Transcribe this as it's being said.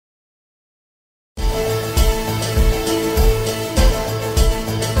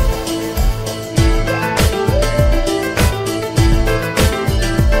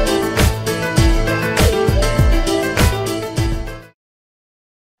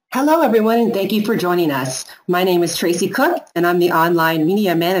Hello, everyone, and thank you for joining us. My name is Tracy Cook, and I'm the online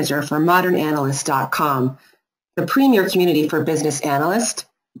media manager for ModernAnalyst.com, the premier community for business analysts.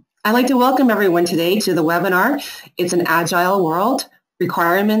 I'd like to welcome everyone today to the webinar. It's an Agile World,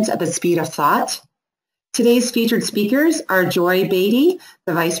 Requirements at the Speed of Thought. Today's featured speakers are Joy Beatty,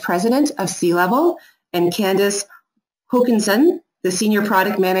 the Vice President of C-Level, and Candace Hookinson, the Senior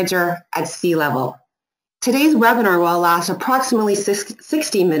Product Manager at C-Level. Today's webinar will last approximately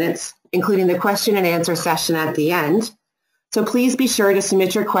 60 minutes, including the question and answer session at the end. So please be sure to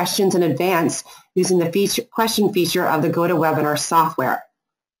submit your questions in advance using the question feature of the GoToWebinar software.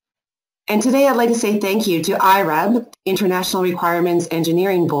 And today I'd like to say thank you to IREB, International Requirements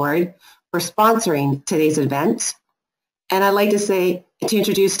Engineering Board, for sponsoring today's event. And I'd like to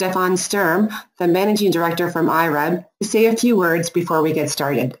introduce Stefan Sturm, the Managing Director from IREB, to say a few words before we get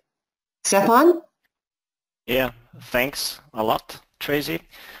started. Stefan? Yeah, thanks a lot, Tracy.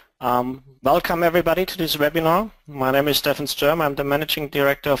 Welcome everybody to this webinar. My name is Stefan Sturm. I'm the Managing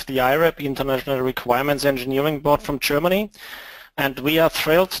Director of the IREB, International Requirements Engineering Board from Germany. And we are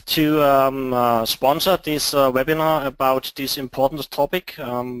thrilled to sponsor this webinar about this important topic.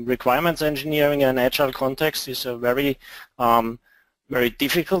 Requirements engineering in an agile context is a very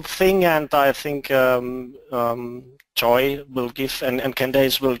difficult thing, and I think Joy will give and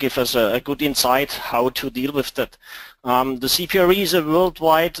Candace will give us a good insight how to deal with that. The CPRE is a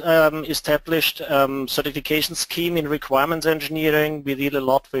worldwide established certification scheme in requirements engineering. We deal a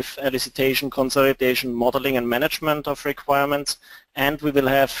lot with elicitation, consolidation, modeling and management of requirements, and we will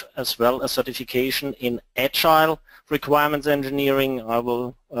have as well a certification in Agile requirements engineering. I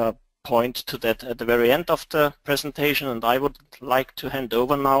will point to that at the very end of the presentation, and I would like to hand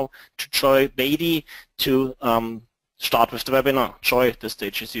over now to Joy Beatty to start with the webinar. Joy, the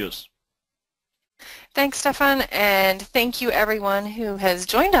stage is yours. Thanks, Stefan, and thank you everyone who has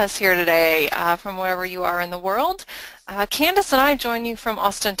joined us here today from wherever you are in the world. Candace and I join you from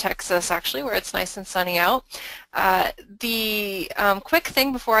Austin, Texas, actually, where it's nice and sunny out. The quick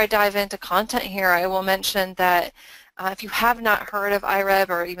thing before I dive into content here, I will mention that if you have not heard of IREB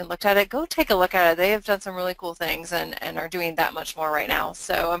or even looked at it, go take a look at it. They have done some really cool things and are doing that much more right now.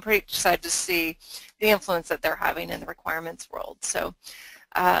 So I'm pretty excited to see the influence that they're having in the requirements world. So,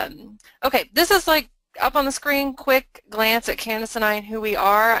 okay, this is like up on the screen, quick glance at Candace and I and who we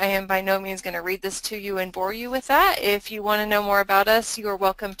are. I am by no means going to read this to you and bore you with that. If you want to know more about us, you are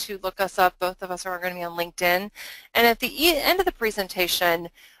welcome to look us up. Both of us are going to be on LinkedIn. And at the end of the presentation,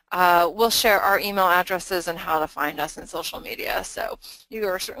 we'll share our email addresses and how to find us in social media. So you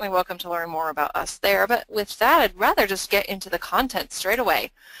are certainly welcome to learn more about us there. But with that, I'd rather just get into the content straight away.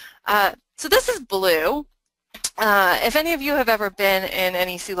 So this is Blue. If any of you have ever been in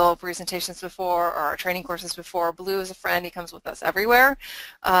any C-level presentations before or our training courses before, Blue is a friend. He comes with us everywhere.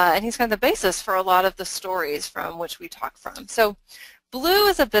 And he's kind of the basis for a lot of the stories from which we talk from. So Blue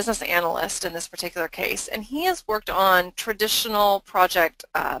is a business analyst in this particular case, and he has worked on traditional project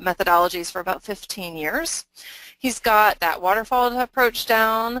methodologies for about 15 years. He's got that waterfall approach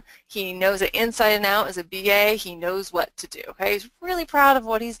down. He knows it inside and out. As a BA, he knows what to do. Okay? He's really proud of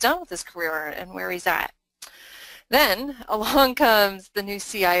what he's done with his career and where he's at. Then along comes the new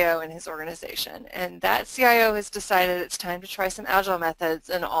CIO in his organization, and that CIO has decided it's time to try some Agile methods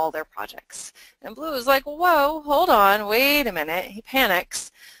in all their projects. And Blue is like, whoa, hold on, wait a minute. He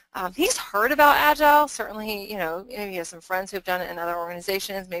panics. He's heard about Agile. Certainly, you know, he has some friends who've done it in other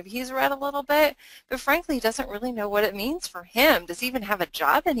organizations. Maybe he's read a little bit, but frankly, he doesn't really know what it means for him. Does he even have a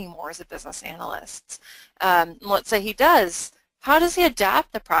job anymore as a business analyst? Let's say he does. How does he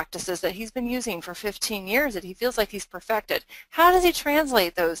adapt the practices that he's been using for 15 years that he feels like he's perfected? How does he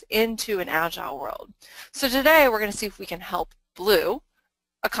translate those into an Agile world? So today we're going to see if we can help Blue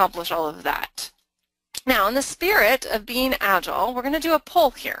accomplish all of that. Now, in the spirit of being Agile, we're going to do a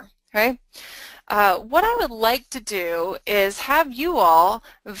poll here. Okay? What I would like to do is have you all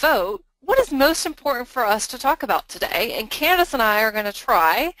vote what is most important for us to talk about today, and Candace and I are going to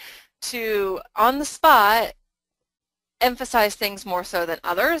try to, on the spot, emphasize things more so than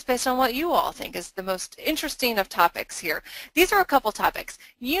others based on what you all think is the most interesting of topics here. These are a couple topics.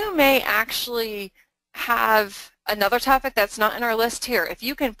 You may actually have another topic that's not in our list here. If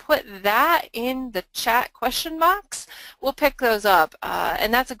you can put that in the chat question box, we'll pick those up.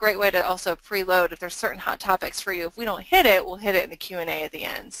 And that's a great way to also preload if there's certain hot topics for you. If we don't hit it, we'll hit it in the Q&A at the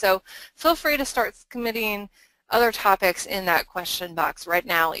end. So feel free to start submitting other topics in that question box right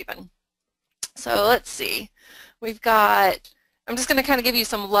now even. So let's see. We've got, I'm just going to kind of give you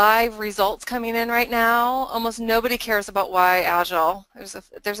some live results coming in right now. Almost nobody cares about why Agile.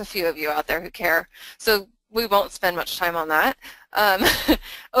 There's a few of you out there who care. So we won't spend much time on that.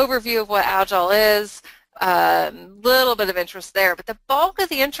 Overview of what Agile is, little bit of interest there, but the bulk of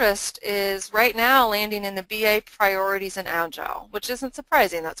the interest is right now landing in the BA priorities in Agile, which isn't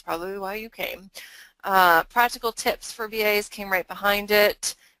surprising. That's probably why you came. Practical tips for BAs came right behind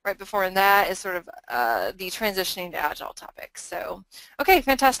it. Right before that is sort of the transitioning to Agile topics. So, okay,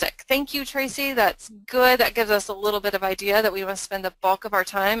 fantastic. Thank you, Tracy. That's good. That gives us a little bit of idea that we want to spend the bulk of our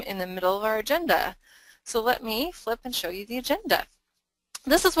time in the middle of our agenda. So let me flip and show you the agenda.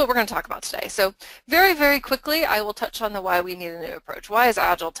 This is what we're going to talk about today. So very, very quickly, I will touch on the why we need a new approach. Why is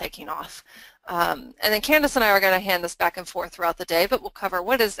Agile taking off? And then Candace and I are going to hand this back and forth throughout the day, but we'll cover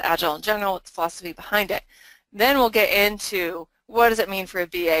what is Agile in general, what's the philosophy behind it. Then we'll get into what does it mean for a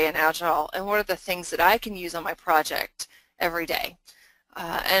BA in Agile, and what are the things that I can use on my project every day.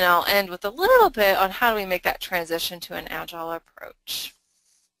 And I'll end with a little bit on how do we make that transition to an Agile approach.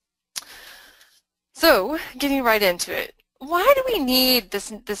 So getting right into it. Why do we need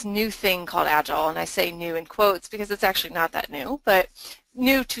this new thing called Agile? And I say new in quotes because it's actually not that new, but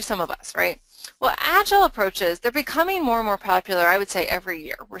new to some of us, right? Well, Agile approaches, they're becoming more and more popular, I would say, every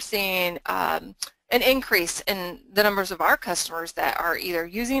year. We're seeing an increase in the numbers of our customers that are either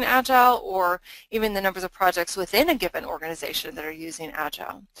using Agile or even the numbers of projects within a given organization that are using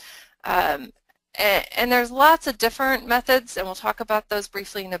Agile. And there's lots of different methods, and we'll talk about those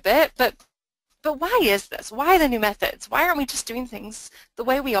briefly in a bit, but why is this? Why the new methods? Why aren't we just doing things the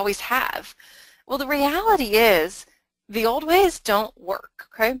way we always have? Well, the reality is the old ways don't work,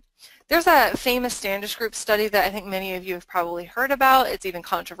 okay? There's a famous Standish Group study that I think many of you have probably heard about. It's even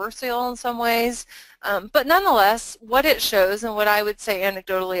controversial in some ways. But nonetheless, what it shows, and what I would say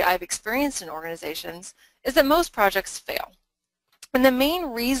anecdotally I've experienced in organizations, is that most projects fail. And the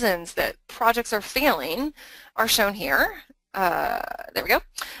main reasons that projects are failing are shown here. There we go.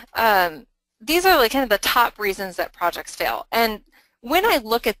 These are like kind of the top reasons that projects fail. And when I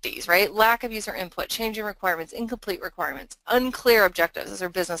look at these, right, lack of user input, changing requirements, incomplete requirements, unclear objectives, those are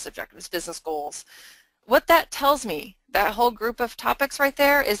business objectives, business goals, what that tells me, that whole group of topics right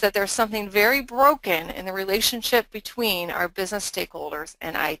there, is that there's something very broken in the relationship between our business stakeholders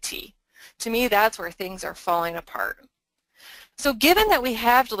and IT. To me, that's where things are falling apart. So given that we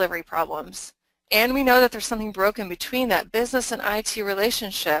have delivery problems, and we know that there's something broken between that business and IT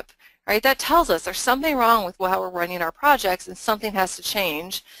relationship, right, that tells us there's something wrong with how we're running our projects and something has to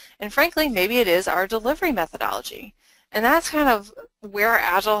change. And frankly, maybe it is our delivery methodology. And that's kind of where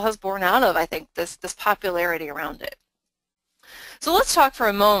Agile has borne out of, I think, this popularity around it. So let's talk for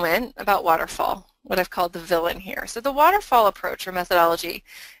a moment about waterfall, what I've called the villain here. So the waterfall approach or methodology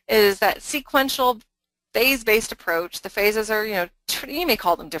is that sequential phase-based approach. The phases are, you may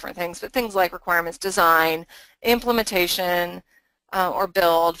call them different things, but things like requirements, design, implementation, or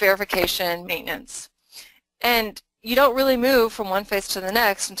build, verification, maintenance. And you don't really move from one phase to the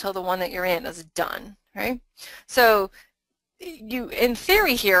next until the one that you're in is done, right? So you, in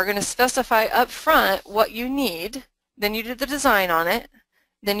theory here, are going to specify up front what you need, then you do the design on it,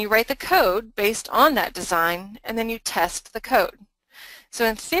 then you write the code based on that design, and then you test the code. So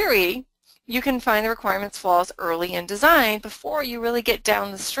in theory, you can find the requirements flaws early in design before you really get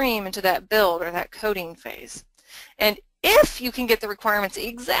down the stream into that build or that coding phase. And if you can get the requirements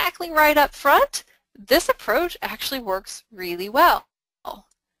exactly right up front, this approach actually works really well.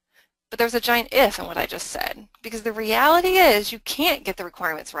 But there's a giant if in what I just said, because the reality is you can't get the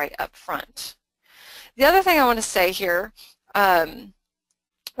requirements right up front. The other thing I want to say here,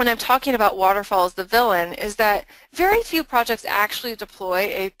 when I'm talking about waterfall as the villain, is that very few projects actually deploy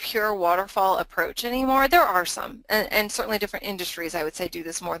a pure waterfall approach anymore. There are some, and certainly different industries, I would say, do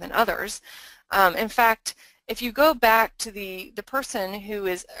this more than others. In fact, if you go back to the person who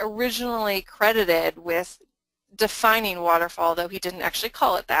is originally credited with defining waterfall, though he didn't actually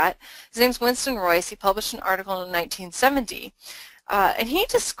call it that, his name's Winston Royce. He published an article in 1970, and he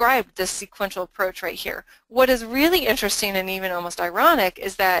described this sequential approach right here. What is really interesting and even almost ironic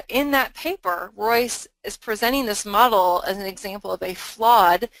is that in that paper, Royce is presenting this model as an example of a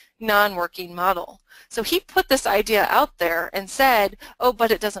flawed, non-working model. So he put this idea out there and said, oh,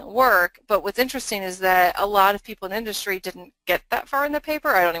 but it doesn't work. But what's interesting is that a lot of people in industry didn't get that far in the paper.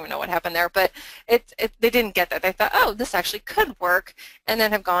 I don't even know what happened there, but they didn't get that. They thought, oh, this actually could work, and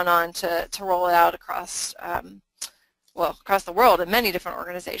then have gone on to roll it out across, across the world in many different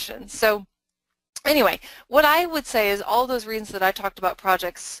organizations. So anyway, what I would say is all those reasons that I talked about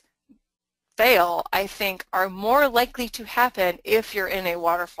projects fail, I think, are more likely to happen if you're in a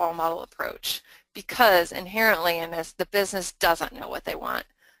waterfall model approach, because inherently in this, the business doesn't know what they want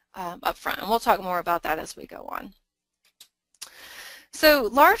up front. And we'll talk more about that as we go on. So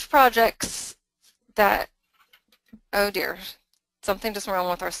large projects that Oh dear. Something just wrong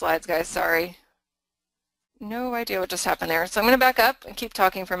with our slides, guys. Sorry. No idea what just happened there. So I'm going to back up and keep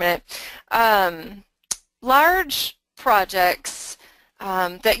talking for a minute. Large projects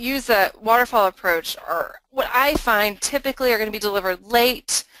that use a waterfall approach are what I find typically are going to be delivered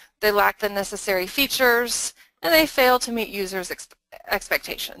late, they lack the necessary features, and they fail to meet users'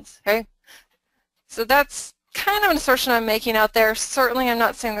 expectations. Okay? So that's kind of an assertion I'm making out there. Certainly I'm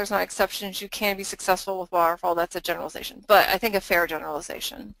not saying there's not exceptions. You can be successful with waterfall. That's a generalization, but I think a fair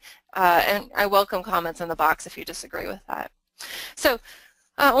generalization. And I welcome comments in the box if you disagree with that. So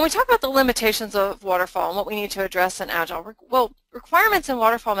when we talk about the limitations of waterfall and what we need to address in Agile, well, requirements in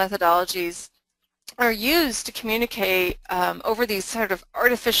waterfall methodologies are used to communicate over these sort of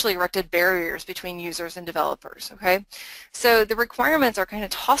artificially erected barriers between users and developers, okay? So the requirements are kind of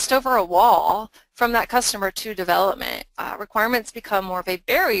tossed over a wall from that customer to development. Requirements become more of a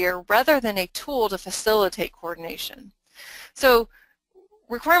barrier rather than a tool to facilitate coordination. So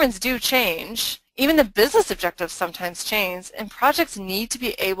requirements do change. Even the business objectives sometimes change, and projects need to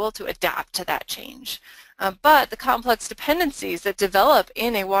be able to adapt to that change. But the complex dependencies that develop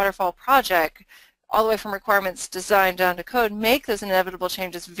in a waterfall project, all the way from requirements design down to code, make those inevitable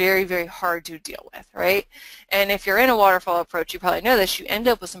changes very, very hard to deal with, right? And if you're in a waterfall approach, you probably know this, you end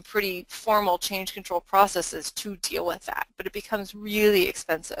up with some pretty formal change control processes to deal with that, but it becomes really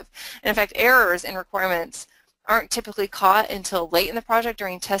expensive. And in fact, errors in requirements aren't typically caught until late in the project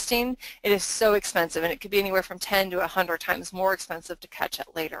during testing. It is so expensive, and it could be anywhere from 10 to 100 times more expensive to catch it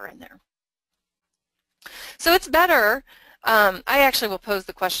later in there. So it's better, I actually will pose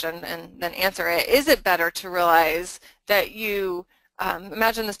the question and then answer it. Is it better to realize that you,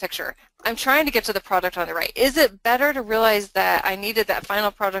 imagine this picture, I'm trying to get to the product on the right. Is it better to realize that I needed that final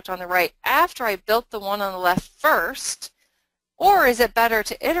product on the right after I built the one on the left first, or is it better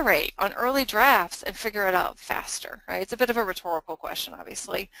to iterate on early drafts and figure it out faster, right? It's a bit of a rhetorical question,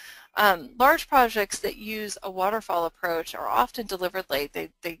 obviously. Large projects that use a waterfall approach are often delivered late.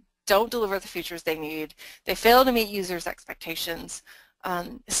 They don't deliver the features they need. They fail to meet users' expectations.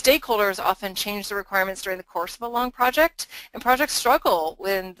 Stakeholders often change the requirements during the course of a long project, and projects struggle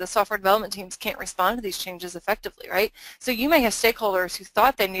when the software development teams can't respond to these changes effectively, right? So you may have stakeholders who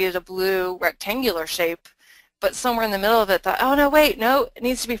thought they needed a blue rectangular shape, but somewhere in the middle of it thought, oh no, wait, no, it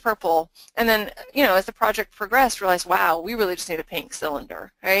needs to be purple. And then, you know, as the project progressed, realized, wow, we really just need a pink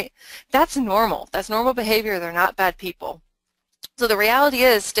cylinder, right? That's normal. That's normal behavior. They're not bad people. So the reality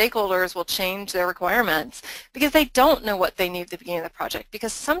is stakeholders will change their requirements because they don't know what they need at the beginning of the project,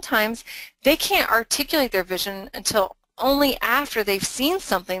 because sometimes they can't articulate their vision until only after they've seen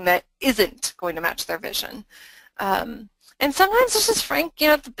something that isn't going to match their vision. And sometimes it's just frank, you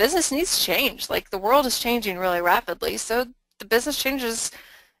know, the business needs change. Like the world is changing really rapidly, so the business changes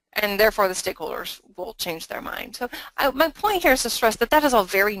and therefore the stakeholders will change their mind. So my point here is to stress that that is all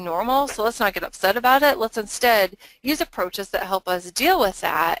very normal, so let's not get upset about it. Let's instead use approaches that help us deal with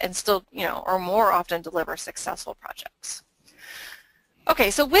that and still, you know, or more often deliver successful projects. Okay,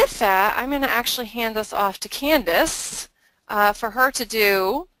 so with that, I'm going to actually hand this off to Candace for her to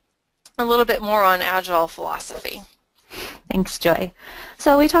do a little bit more on Agile philosophy. Thanks, Joy.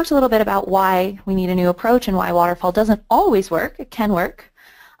 So we talked a little bit about why we need a new approach and why waterfall doesn't always work. It can work.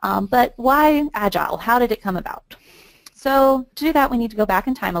 But why Agile? How did it come about? So to do that, we need to go back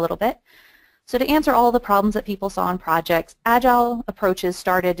in time a little bit. So to answer all the problems that people saw in projects, Agile approaches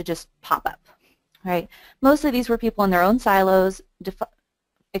started to just pop up, right? Mostly these were people in their own silos,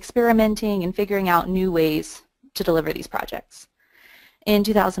 experimenting and figuring out new ways to deliver these projects. In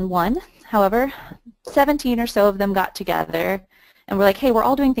 2001, however, 17 or so of them got together and were like, hey, we're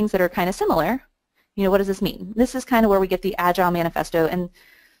all doing things that are kind of similar. You know, what does this mean? This is kind of where we get the Agile Manifesto and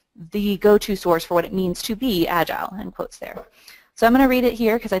the go-to source for what it means to be Agile, in quotes there. So I'm going to read it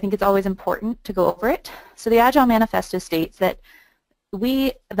here because I think it's always important to go over it. So the Agile Manifesto states that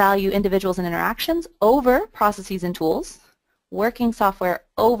we value individuals and interactions over processes and tools, working software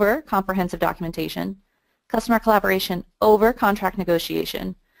over comprehensive documentation, customer collaboration over contract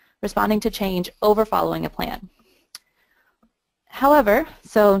negotiation, responding to change over following a plan. However,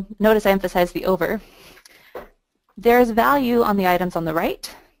 so notice I emphasize the over, there is value on the items on the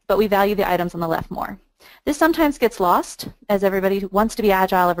right, but we value the items on the left more. This sometimes gets lost as everybody wants to be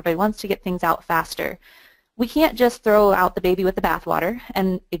agile, everybody wants to get things out faster. We can't just throw out the baby with the bathwater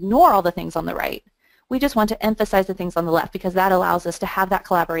and ignore all the things on the right. We just want to emphasize the things on the left because that allows us to have that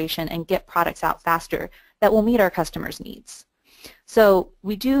collaboration and get products out faster that will meet our customers' needs. So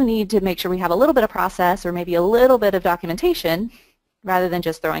we do need to make sure we have a little bit of process or maybe a little bit of documentation rather than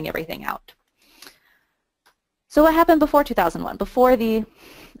just throwing everything out. So what happened before 2001, before the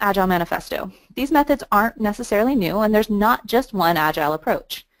Agile Manifesto? These methods aren't necessarily new, and there's not just one Agile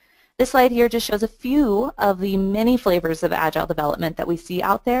approach. This slide here just shows a few of the many flavors of Agile development that we see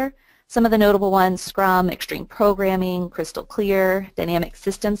out there. Some of the notable ones: Scrum, Extreme Programming, Crystal Clear, Dynamic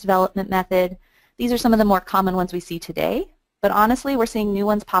Systems Development Method. These are some of the more common ones we see today, but honestly, we're seeing new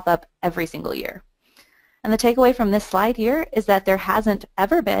ones pop up every single year. And the takeaway from this slide here is that there hasn't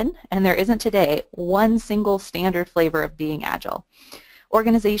ever been, and there isn't today, one single standard flavor of being Agile.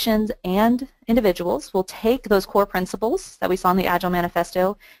 Organizations and individuals will take those core principles that we saw in the Agile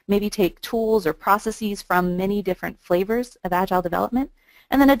Manifesto, maybe take tools or processes from many different flavors of Agile development,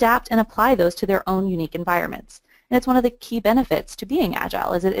 and then adapt and apply those to their own unique environments. And it's one of the key benefits to being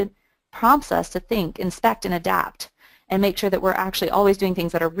Agile, is it prompts us to think, inspect, and adapt, and make sure that we're actually always doing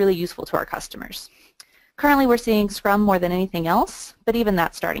things that are really useful to our customers. Currently, we're seeing Scrum more than anything else, but even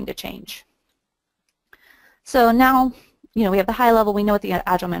that's starting to change. So now, we have the high level, we know what the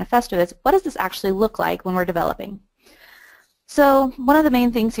Agile Manifesto is. What does this actually look like when we're developing? So one of the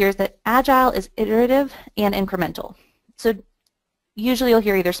main things here is that Agile is iterative and incremental. So usually you'll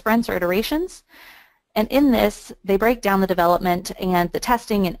hear either sprints or iterations, and in this, they break down the development and the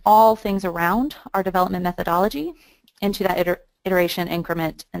testing and all things around our development methodology into that iteration,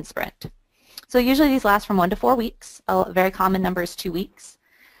 increment, and sprint. So usually these last from 1 to 4 weeks. A very common number is 2 weeks.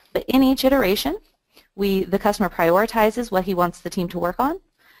 But in each iteration, the customer prioritizes what he wants the team to work on.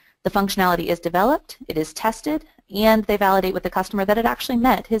 The functionality is developed, it is tested, and they validate with the customer that it actually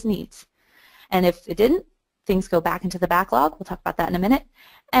met his needs. And if it didn't, things go back into the backlog. We'll talk about that in a minute.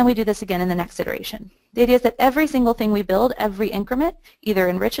 And we do this again in the next iteration. The idea is that every single thing we build, every increment, either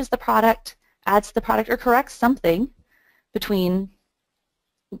enriches the product, adds to the product, or corrects something between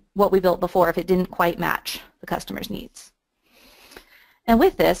what we built before if it didn't quite match the customer's needs. And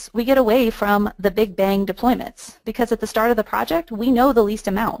with this, we get away from the big bang deployments, because at the start of the project, we know the least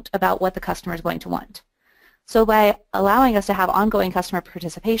amount about what the customer is going to want. So by allowing us to have ongoing customer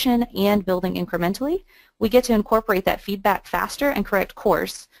participation and building incrementally, we get to incorporate that feedback faster and correct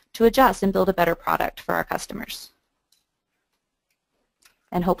course to adjust and build a better product for our customers.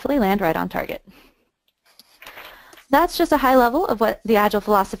 And hopefully land right on target. That's just a high level of what the Agile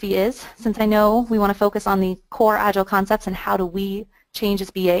philosophy is. Since I know we want to focus on the core Agile concepts and how do we change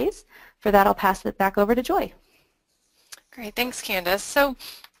as BAs, for that I'll pass it back over to Joy. Great, thanks Candace. So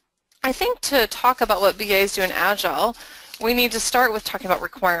I think to talk about what BAs do in Agile, we need to start with talking about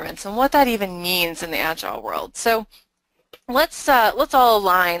requirements and what that even means in the Agile world. So let's all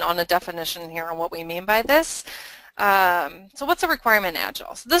align on a definition here on what we mean by this. So what's a requirement in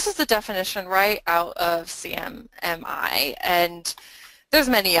Agile? So this is the definition right out of CMMI, and there's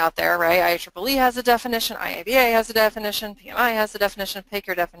many out there, right? IEEE has a definition, IABA has a definition, PMI has a definition, pick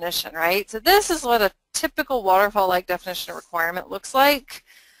your definition, right? So this is what a typical waterfall-like definition of requirement looks like.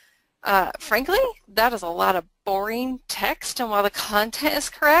 Frankly, that is a lot of boring text, and while the content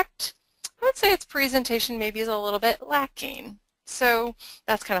is correct, I would say its presentation maybe is a little bit lacking. So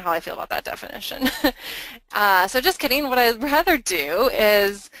that's kind of how I feel about that definition. So just kidding, what I'd rather do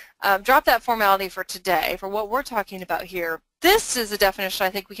is drop that formality for today, for what we're talking about here. This is a definition I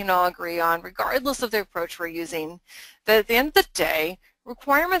think we can all agree on, regardless of the approach we're using, that at the end of the day,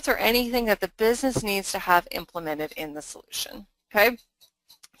 requirements are anything that the business needs to have implemented in the solution, okay?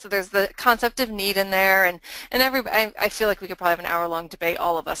 So there's the concept of need in there, and I feel like we could probably have an hour-long debate,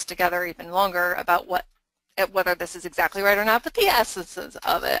 all of us together, even longer, about whether this is exactly right or not, but the essences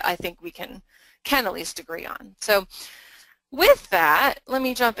of it, I think we can at least agree on. So with that, let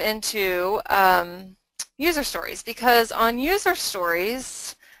me jump into user stories, because on user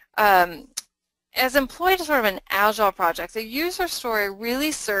stories, as employed as sort of an Agile project, a user story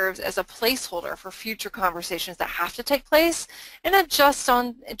really serves as a placeholder for future conversations that have to take place in a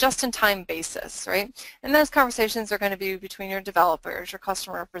just-in-time basis, right? And those conversations are going to be between your developers, your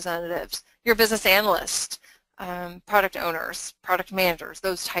customer representatives, your business analysts, product owners, product managers,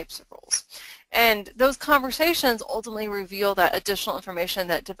 those types of roles. And those conversations ultimately reveal that additional information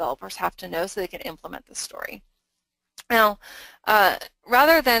that developers have to know so they can implement the story. Now,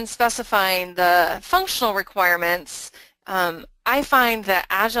 rather than specifying the functional requirements, I find that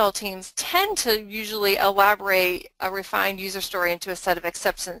Agile teams tend to usually elaborate a refined user story into a set of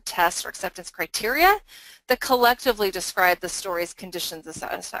acceptance tests or acceptance criteria that collectively describe the story's conditions of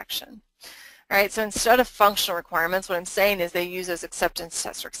satisfaction. All right, so instead of functional requirements, what I'm saying is they use those acceptance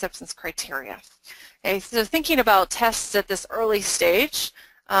tests or acceptance criteria. Okay, so thinking about tests at this early stage,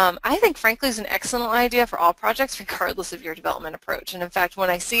 I think frankly is an excellent idea for all projects regardless of your development approach. And in fact, when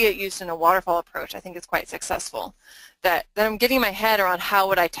I see it used in a waterfall approach, I think it's quite successful. That I'm getting my head around how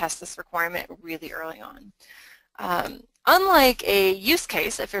would I test this requirement really early on. Unlike a use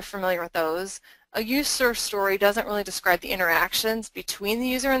case, if you're familiar with those, a user story doesn't really describe the interactions between the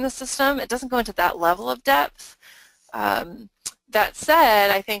user and the system. It doesn't go into that level of depth. That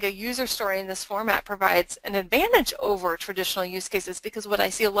said, I think a user story in this format provides an advantage over traditional use cases, because what I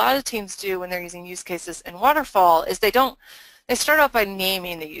see a lot of teams do when they're using use cases in waterfall is they start out by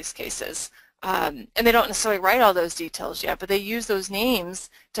naming the use cases. And they don't necessarily write all those details yet, but they use those names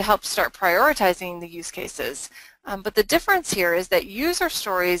to help start prioritizing the use cases. But the difference here is that user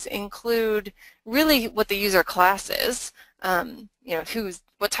stories include really what the user class is,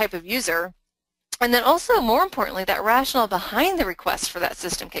 what type of user, and then also, more importantly, that rationale behind the request for that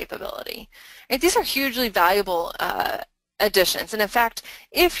system capability. And these are hugely valuable additions. And in fact,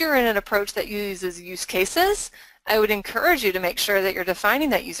 if you're in an approach that uses use cases, I would encourage you to make sure that you're defining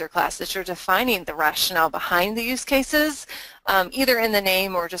that user class, that you're defining the rationale behind the use cases, either in the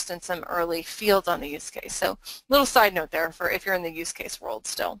name or just in some early fields on the use case. So little side note there for if you're in the use case world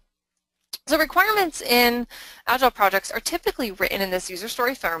still. So requirements in Agile projects are typically written in this user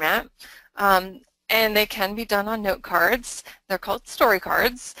story format, and they can be done on note cards. They're called story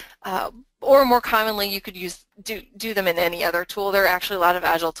cards. Or more commonly, you could do them in any other tool. There are actually a lot of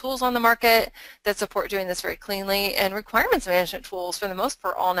Agile tools on the market that support doing this very cleanly, and requirements management tools, for the most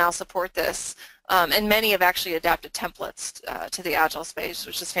part, all now support this, and many have actually adapted templates to the Agile space,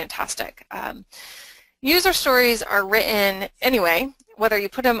 which is fantastic. User stories are written anyway, whether you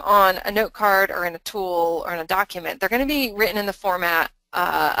put them on a note card or in a tool or in a document. They're going to be written in the format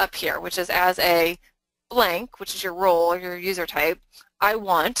up here, which is as a blank, which is your role or your user type. I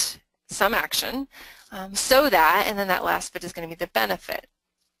want some action, so that, and then that last bit is going to be the benefit.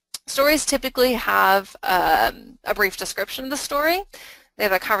 Stories typically have a brief description of the story. They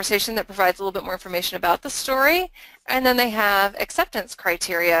have a conversation that provides a little bit more information about the story, and then they have acceptance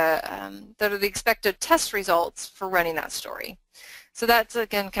criteria that are the expected test results for running that story. So that's,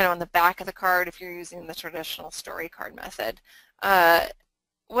 again, kind of on the back of the card if you're using the traditional story card method.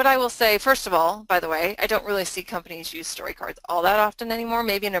 What I will say, first of all, by the way, I don't really see companies use story cards all that often anymore,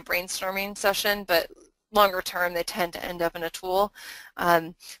 maybe in a brainstorming session, but longer term they tend to end up in a tool.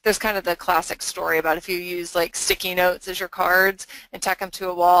 There's kind of the classic story about if you use like sticky notes as your cards and tack them to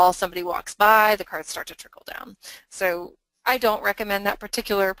a wall, somebody walks by, the cards start to trickle down. So I don't recommend that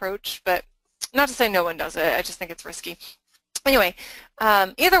particular approach, but not to say no one does it, I just think it's risky. Anyway,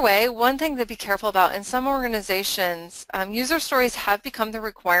 either way, one thing to be careful about, in some organizations, user stories have become the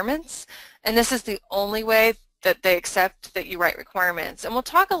requirements, and this is the only way that they accept that you write requirements. And we'll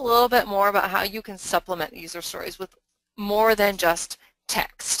talk a little bit more about how you can supplement user stories with more than just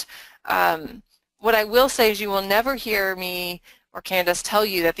text. What I will say is you will never hear me or Candace tell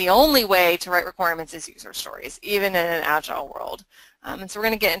you that the only way to write requirements is user stories, even in an Agile world. And so we're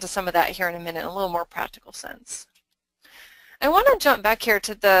going to get into some of that here in a minute in a little more practical sense. I want to jump back here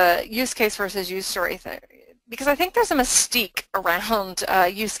to the use case versus use story thing, because I think there's a mystique around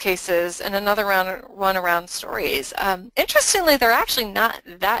use cases and another one around stories. Interestingly, they're actually not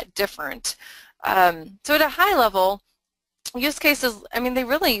that different. So at a high level, use cases, I mean, they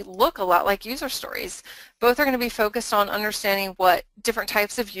really look a lot like user stories. Both are going to be focused on understanding what different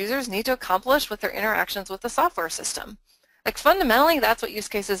types of users need to accomplish with their interactions with the software system. Like fundamentally, that's what use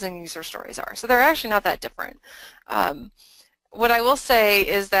cases and user stories are. So they're actually not that different. What I will say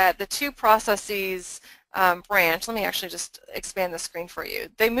is that the two processes branch. Let me actually just expand the screen for you.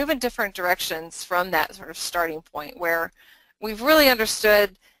 They move in different directions from that sort of starting point where we've really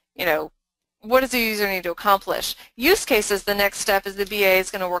understood, you know, what does the user need to accomplish. Use cases, the next step is the BA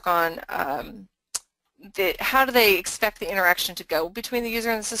is going to work on how do they expect the interaction to go between the user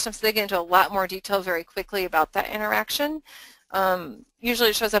and the system, so they get into a lot more detail very quickly about that interaction. Usually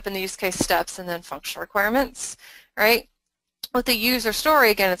it shows up in the use case steps and then functional requirements, right? With the user story,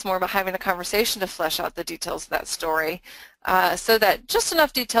 again, it's more about having a conversation to flesh out the details of that story so that just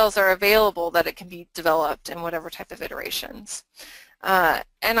enough details are available that it can be developed in whatever type of iterations.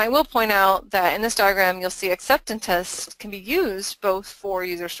 And I will point out that in this diagram, you'll see acceptance tests can be used both for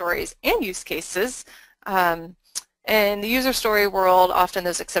user stories and use cases. In the user story world, often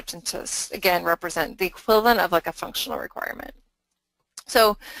those acceptance tests, again, represent the equivalent of like a functional requirement.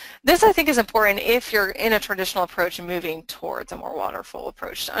 So this, I think, is important if you're in a traditional approach and moving towards a more waterfall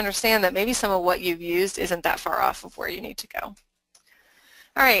approach, to understand that maybe some of what you've used isn't that far off of where you need to go. All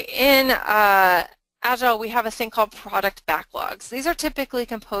right, in Agile, we have a thing called product backlogs. These are typically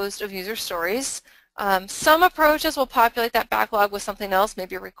composed of user stories Some approaches will populate that backlog with something else,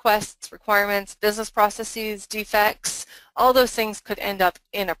 maybe requests, requirements, business processes, defects. All those things could end up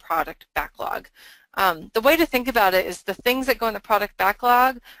in a product backlog. The way to think about it is the things that go in the product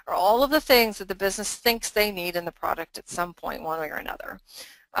backlog are all of the things that the business thinks they need in the product at some point, one way or another.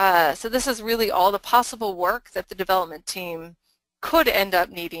 So this is really all the possible work that the development team could end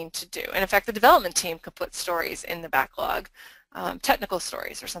up needing to do. And in fact, the development team could put stories in the backlog, technical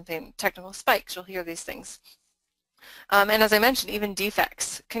stories or something, technical spikes. You'll hear these things. And as I mentioned, even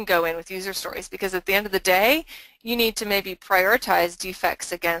defects can go in with user stories, because at the end of the day, you need to maybe prioritize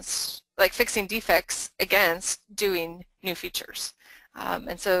defects against, like fixing defects against doing new features.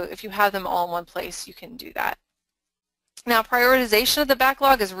 And so if you have them all in one place, you can do that. Now, prioritization of the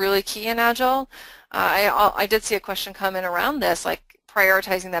backlog is really key in Agile. I did see a question come in around this, like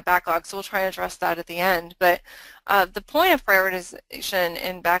prioritizing that backlog, so we'll try and address that at the end. But the point of prioritization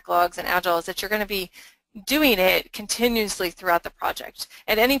in backlogs in Agile is that you're going to be doing it continuously throughout the project.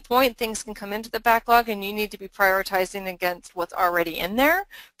 At any point, things can come into the backlog and you need to be prioritizing against what's already in there.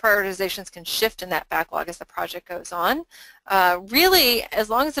 Prioritizations can shift in that backlog as the project goes on. Really, as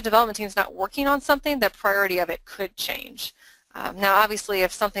long as the development team is not working on something, the priority of it could change. Now, obviously,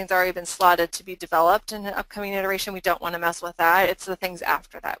 if something's already been slotted to be developed in an upcoming iteration, we don't want to mess with that. It's the things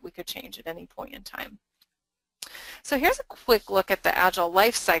after that we could change at any point in time. So here's a quick look at the Agile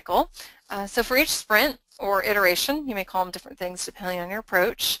life cycle. So for each sprint or iteration, you may call them different things depending on your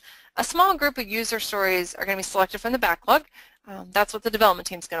approach, a small group of user stories are going to be selected from the backlog. That's what the development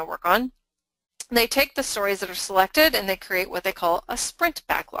team is going to work on. They take the stories that are selected and they create what they call a sprint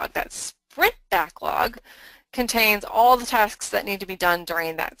backlog. That sprint backlog contains all the tasks that need to be done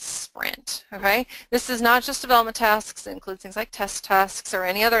during that sprint. Okay? This is not just development tasks. It includes things like test tasks or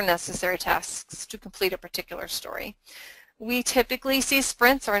any other necessary tasks to complete a particular story. We typically see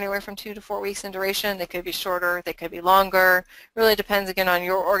sprints are anywhere from 2 to 4 weeks in duration. They could be shorter, they could be longer. Really depends again on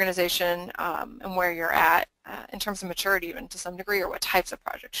your organization and where you're at in terms of maturity even to some degree, or what types of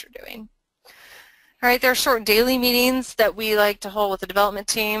projects you're doing. All right, there are short daily meetings that we like to hold with the development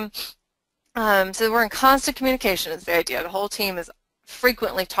team. So we're in constant communication is the idea. The whole team is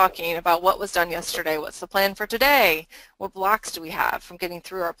frequently talking about what was done yesterday, what's the plan for today, what blocks do we have from getting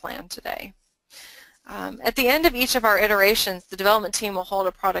through our plan today. At the end of each of our iterations, the development team will hold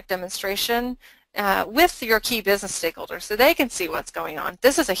a product demonstration with your key business stakeholders so they can see what's going on.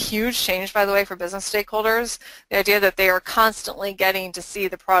 This is a huge change, by the way, for business stakeholders, the idea that they are constantly getting to see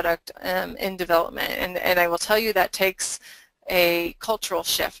the product in development. And I will tell you that takes a cultural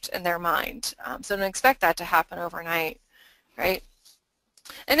shift in their mind. So don't expect that to happen overnight, right?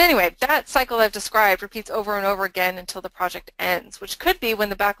 And anyway, that cycle I've described repeats over and over again until the project ends, which could be when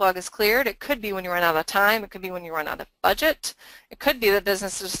the backlog is cleared. It could be when you run out of time. It could be when you run out of budget. It could be that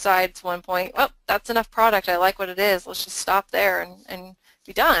business decides at one point, oh, that's enough product. I like what it is. Let's just stop there and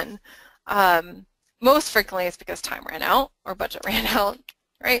be done. Most frequently, it's because time ran out or budget ran out,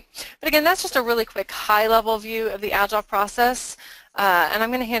 right? But again, that's just a really quick high-level view of the Agile process. And I'm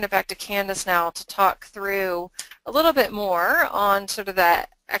going to hand it back to Candace now to talk through a little bit more on sort of that,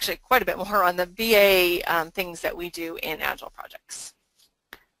 actually quite a bit more on the BA things that we do in Agile projects.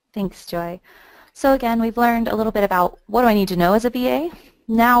 Thanks, Joy. So again, we've learned a little bit about what do I need to know as a BA.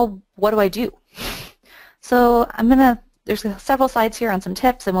 Now, what do I do? So there's several slides here on some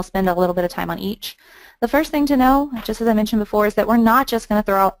tips, and we'll spend a little bit of time on each. The first thing to know, just as I mentioned before, is that we're not just going to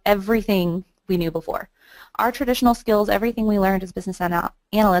throw out everything we knew before. Our traditional skills, everything we learned as business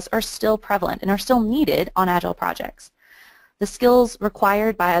analysts, are still prevalent and are still needed on Agile projects. The skills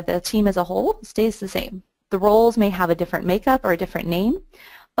required by the team as a whole stays the same. The roles may have a different makeup or a different name,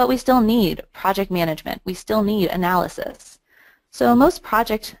 but we still need project management. We still need analysis. So most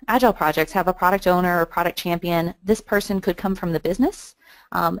Agile projects have a product owner or product champion. This person could come from the business,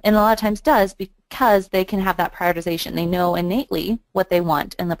 and a lot of times does because they can have that prioritization. They know innately what they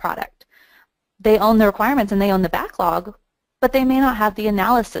want in the product. They own the requirements and they own the backlog, but they may not have the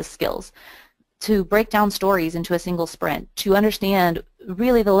analysis skills to break down stories into a single sprint, to understand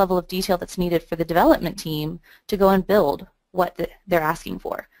really the level of detail that's needed for the development team to go and build what they're asking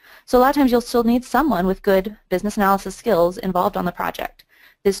for. So a lot of times you'll still need someone with good business analysis skills involved on the project.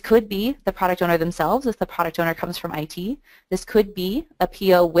 This could be the product owner themselves if the product owner comes from IT. This could be a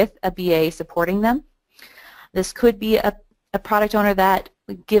PO with a BA supporting them. This could be a product owner that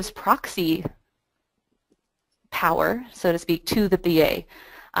gives proxy power, so to speak, to the BA.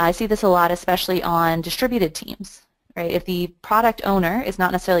 I see this a lot, especially on distributed teams, right? If the product owner is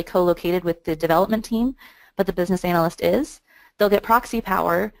not necessarily co-located with the development team, but the business analyst is, they'll get proxy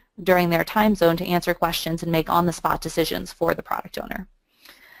power during their time zone to answer questions and make on-the-spot decisions for the product owner.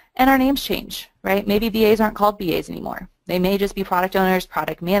 And our names change, right? Maybe BAs aren't called BAs anymore. They may just be product owners,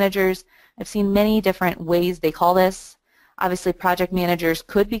 product managers. I've seen many different ways they call this. Obviously, project managers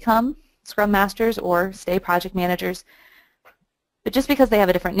could become Scrum Masters or stay project managers. But just because they have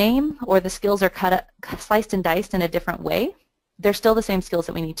a different name or the skills are sliced and diced in a different way, they're still the same skills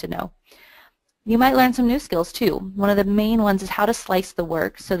that we need to know. You might learn some new skills too. One of the main ones is how to slice the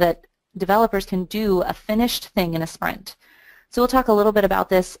work so that developers can do a finished thing in a sprint. So we'll talk a little bit about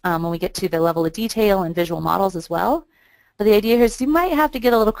this when we get to the level of detail and visual models as well. But the idea here is you might have to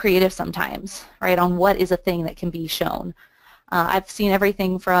get a little creative sometimes, right, on what is a thing that can be shown. I've seen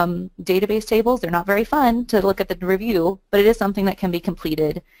everything from database tables, they're not very fun to look at the review, but it is something that can be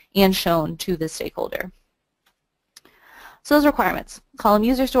completed and shown to the stakeholder. So those requirements, call them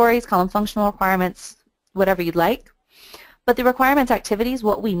user stories, call them functional requirements, whatever you'd like. But the requirements activities,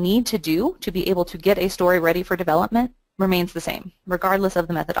 what we need to do to be able to get a story ready for development remains the same, regardless of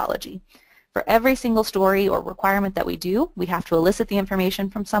the methodology. For every single story or requirement that we do, we have to elicit the information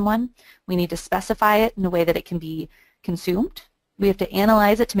from someone. We need to specify it in a way that it can be consumed. We have to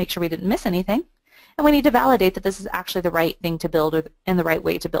analyze it to make sure we didn't miss anything. And we need to validate that this is actually the right thing to build and the right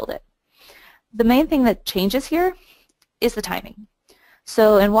way to build it. The main thing that changes here is the timing.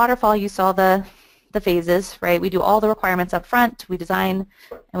 So in waterfall, you saw the phases, right? We do all the requirements up front, we design,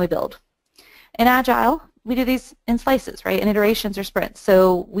 and we build. In Agile, we do these in slices, right, in iterations or sprints.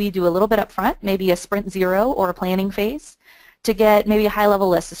 So we do a little bit up front, maybe a sprint 0 or a planning phase, to get maybe a high-level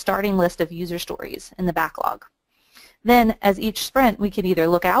list, a starting list of user stories in the backlog. Then as each sprint, we can either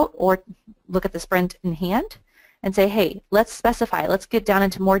look out or look at the sprint in hand and say, hey, let's specify, let's get down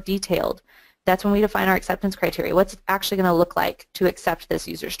into more detailed. That's when we define our acceptance criteria. What's it actually going to look like to accept this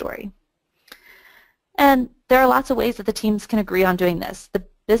user story? And there are lots of ways that the teams can agree on doing this. The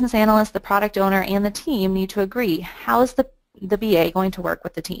business analyst, the product owner, and the team need to agree. How is the BA going to work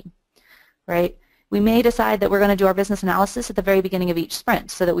with the team, right? We may decide that we're going to do our business analysis at the very beginning of each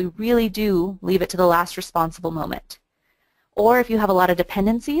sprint so that we really do leave it to the last responsible moment. Or if you have a lot of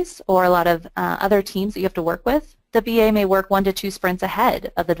dependencies or a lot of other teams that you have to work with, the BA may work 1 to 2 sprints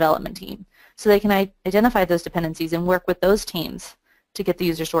ahead of the development team so they can identify those dependencies and work with those teams to get the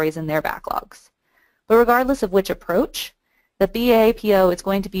user stories in their backlogs. But regardless of which approach, the BA PO is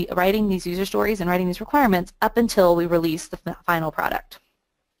going to be writing these user stories and writing these requirements up until we release the final product.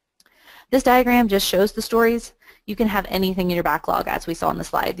 This diagram just shows the stories. You can have anything in your backlog as we saw on the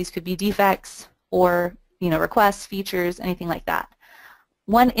slide. These could be defects or requests, features, anything like that.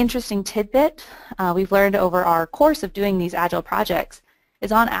 One interesting tidbit we've learned over our course of doing these Agile projects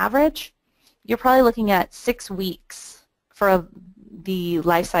is on average, you're probably looking at 6 weeks for the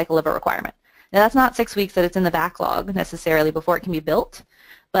life cycle of a requirement. Now that's not 6 weeks that it's in the backlog necessarily before it can be built,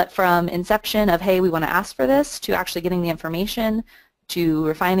 but from inception of, hey, we want to ask for this, to actually getting the information, to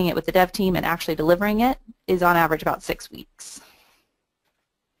refining it with the dev team and actually delivering it is on average about 6 weeks.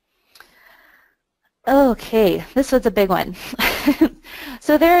 Okay, this was a big one.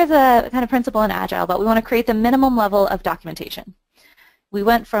 So there is a kind of principle in Agile, but we want to create the minimum level of documentation. We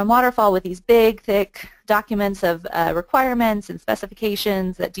went from waterfall with these big, thick documents of requirements and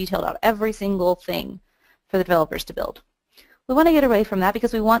specifications that detailed out every single thing for the developers to build. We want to get away from that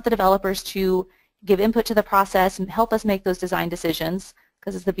because we want the developers to give input to the process and help us make those design decisions,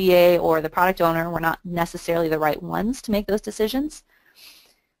 because as the BA or the product owner, we're not necessarily the right ones to make those decisions.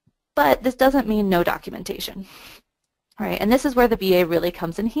 But this doesn't mean no documentation. Right, and this is where the BA really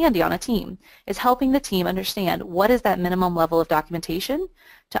comes in handy on a team, is helping the team understand what is that minimum level of documentation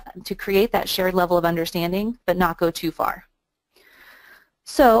to create that shared level of understanding, but not go too far.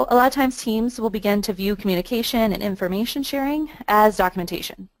 So a lot of times teams will begin to view communication and information sharing as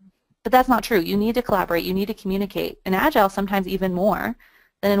documentation. But that's not true. You need to collaborate, you need to communicate. In Agile, sometimes even more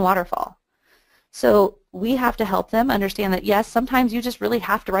than in Waterfall. So we have to help them understand that, yes, sometimes you just really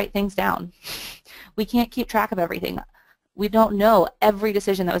have to write things down. We can't keep track of everything. We don't know every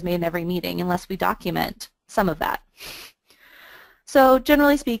decision that was made in every meeting unless we document some of that. So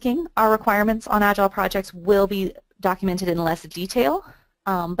generally speaking, our requirements on Agile projects will be documented in less detail,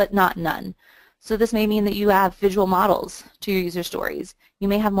 but not none. So this may mean that you have visual models to your user stories. You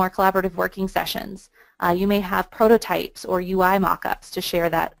may have more collaborative working sessions. You may have prototypes or UI mock-ups to share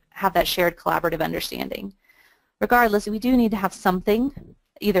that, have that shared collaborative understanding. Regardless, we do need to have something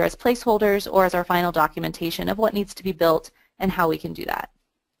either as placeholders or as our final documentation of what needs to be built and how we can do that.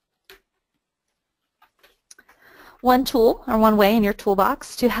 One tool or one way in your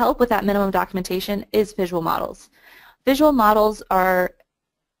toolbox to help with that minimum documentation is visual models. Visual models are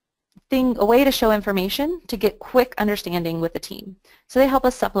a way to show information to get quick understanding with the team. So they help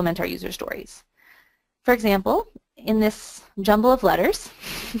us supplement our user stories. For example, in this jumble of letters,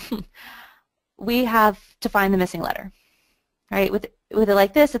 we have to find the missing letter. Right? With it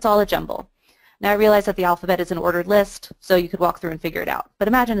like this, it's all a jumble. Now I realize that the alphabet is an ordered list, so you could walk through and figure it out. But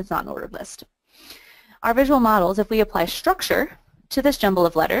imagine it's not an ordered list. Our visual models, if we apply structure to this jumble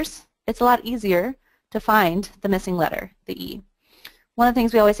of letters, it's a lot easier to find the missing letter, the E. One of the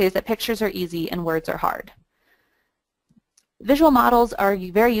things we always say is that pictures are easy and words are hard. Visual models are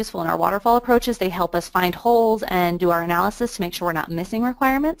very useful in our waterfall approaches. They help us find holes and do our analysis to make sure we're not missing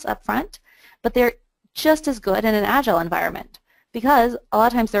requirements up front, but they're just as good in an Agile environment because a lot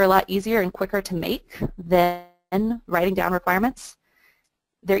of times they're a lot easier and quicker to make than writing down requirements.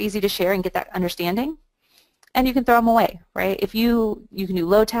 They're easy to share and get that understanding, and you can throw them away, right? If you can do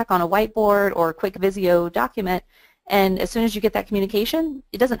low tech on a whiteboard or a quick Visio document, and as soon as you get that communication,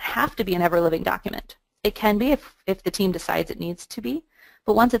 it doesn't have to be an ever-living document. It can be if the team decides it needs to be,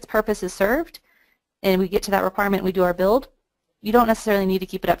 but once its purpose is served and we get to that requirement and we do our build, you don't necessarily need to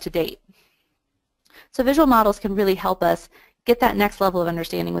keep it up to date. So visual models can really help us get that next level of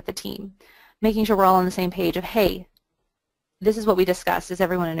understanding with the team, making sure we're all on the same page of, hey, this is what we discussed. Is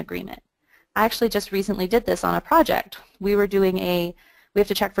everyone in agreement? I actually just recently did this on a project. We have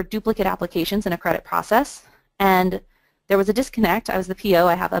to check for duplicate applications in a credit process, and there was a disconnect. I was the PO.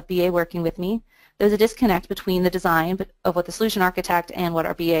 I have a BA working with me. There was a disconnect between the design of what the solution architect and what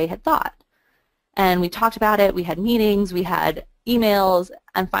our BA had thought. And we talked about it. We had meetings. We had emails.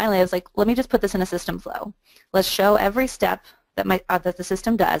 And finally, I was like, let me just put this in a system flow. Let's show every step that the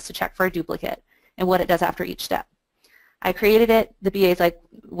system does to check for a duplicate and what it does after each step. I created it. The BA is like,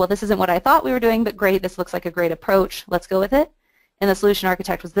 well, this isn't what I thought we were doing, but great. This looks like a great approach. Let's go with it. And the solution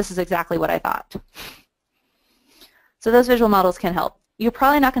architect was, this is exactly what I thought. So those visual models can help. You're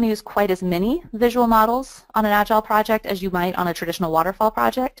probably not going to use quite as many visual models on an Agile project as you might on a traditional waterfall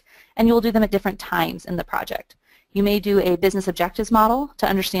project, and you will do them at different times in the project. You may do a business objectives model to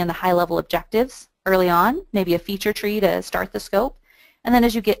understand the high-level objectives early on, maybe a feature tree to start the scope, and then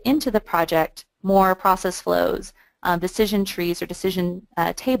as you get into the project, more process flows, decision trees or decision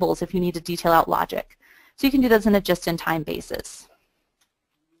tables if you need to detail out logic. So you can do those on a just-in-time basis.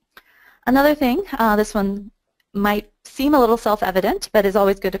 Another thing, this one might seem a little self-evident, but is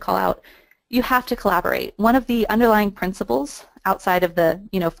always good to call out, you have to collaborate. One of the underlying principles outside of the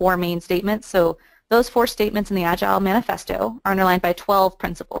 4 main statements, so those 4 statements in the Agile Manifesto are underlined by 12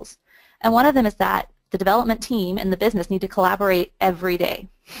 principles. And one of them is that the development team and the business need to collaborate every day.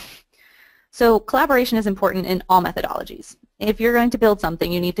 So collaboration is important in all methodologies. If you're going to build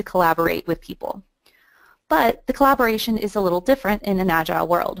something, you need to collaborate with people. But the collaboration is a little different in an Agile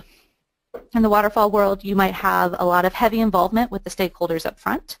world. In the waterfall world, you might have a lot of heavy involvement with the stakeholders up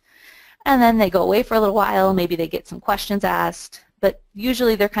front, and then they go away for a little while, maybe they get some questions asked, but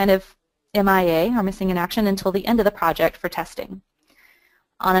usually they're kind of MIA, or missing in action, until the end of the project for testing.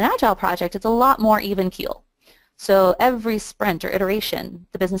 On an Agile project, it's a lot more even keel. So every sprint or iteration,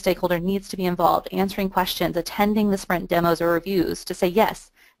 the business stakeholder needs to be involved, answering questions, attending the sprint demos or reviews to say,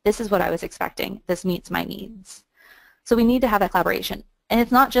 yes, this is what I was expecting, this meets my needs. So we need to have that collaboration. And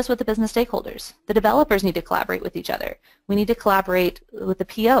it's not just with the business stakeholders. The developers need to collaborate with each other. We need to collaborate with the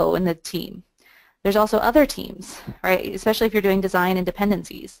PO and the team. There's also other teams, right? Especially if you're doing design and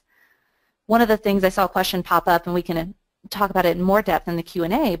dependencies. One of the things I saw a question pop up, and we can talk about it in more depth in the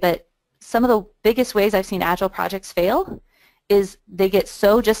Q&A, but some of the biggest ways I've seen Agile projects fail is they get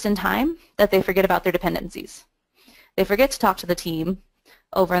so just in time that they forget about their dependencies. They forget to talk to the team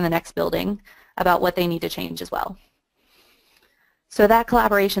over in the next building about what they need to change as well. So that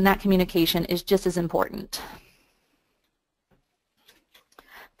collaboration, that communication is just as important. A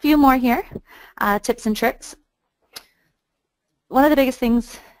few more here, tips and tricks. One of the biggest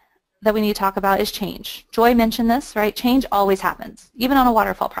things that we need to talk about is change. Joy mentioned this, right? Change always happens, even on a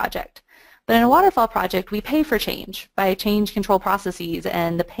waterfall project. But in a waterfall project, we pay for change by change control processes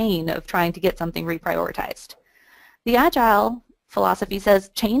and the pain of trying to get something reprioritized. The Agile philosophy says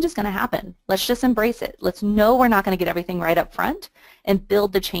change is going to happen. Let's just embrace it. Let's know we're not going to get everything right up front and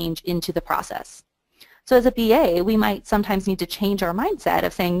build the change into the process. So as a BA, we might sometimes need to change our mindset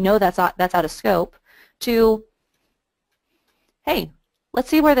of saying, no, that's out of scope, to, hey, let's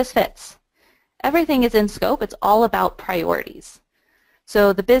see where this fits. Everything is in scope. It's all about priorities.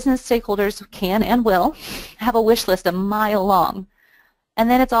 So the business stakeholders can and will have a wish list a mile long. And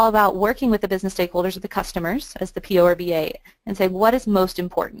then it's all about working with the business stakeholders or the customers as the PO or BA and say what is most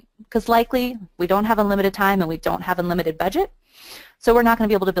important. Because likely we don't have unlimited time and we don't have unlimited budget, so we're not going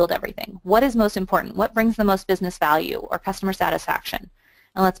to be able to build everything. What is most important? What brings the most business value or customer satisfaction?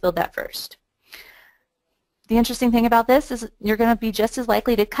 And let's build that first. The interesting thing about this is you're going to be just as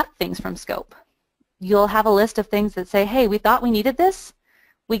likely to cut things from scope. you'll have a list of things that say, hey, we thought we needed this.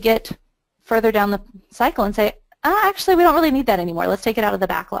 We get further down the cycle and say, actually, we don't really need that anymore. Let's take it out of the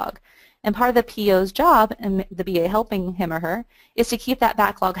backlog. And part of the PO's job, and the BA helping him or her, is to keep that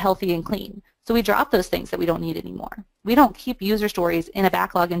backlog healthy and clean. So we drop those things that we don't need anymore. We don't keep user stories in a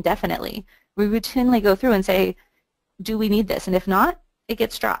backlog indefinitely. We routinely go through and say, do we need this? And if not, it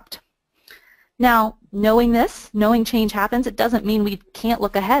gets dropped. Now, knowing this, knowing change happens, it doesn't mean we can't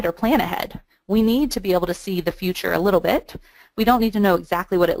look ahead or plan ahead. We need to be able to see the future a little bit. We don't need to know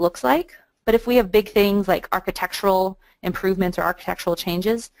exactly what it looks like, but if we have big things like architectural improvements or architectural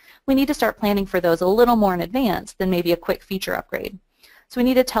changes, we need to start planning for those a little more in advance than maybe a quick feature upgrade. So we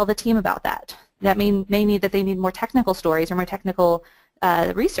need to tell the team about that. That may mean that they need more technical stories or more technical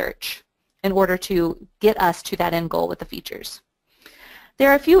research in order to get us to that end goal with the features. There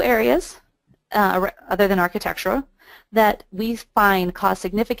are a few areas, other than architectural, that we find cause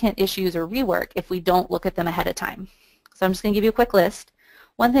significant issues or rework if we don't look at them ahead of time. So I'm just going to give you a quick list.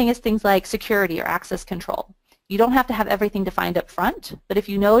 One thing is things like security or access control. You don't have to have everything defined up front, but if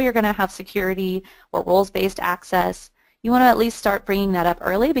you know you're going to have security or roles-based access, you want to at least start bringing that up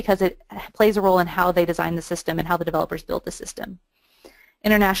early because it plays a role in how they design the system and how the developers build the system.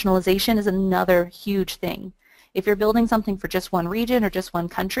 Internationalization is another huge thing. If you're building something for just one region or just one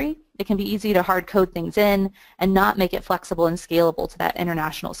country, it can be easy to hard code things in and not make it flexible and scalable to that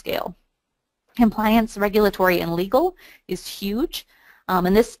international scale. Compliance, regulatory, and legal is huge.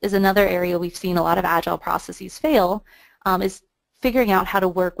 And this is another area we've seen a lot of Agile processes fail, is figuring out how to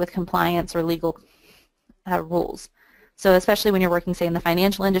work with compliance or legal rules. So especially when you're working, say, in the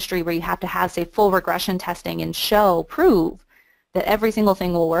financial industry where you have to have, say, full regression testing and prove that every single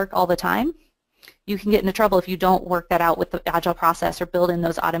thing will work all the time, you can get into trouble if you don't work that out with the Agile process or build in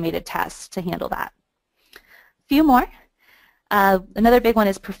those automated tests to handle that. A few more. Another big one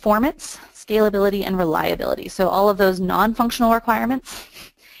is performance, scalability, and reliability. So all of those non-functional requirements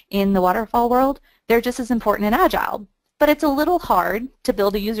in the waterfall world, they're just as important in Agile, but it's a little hard to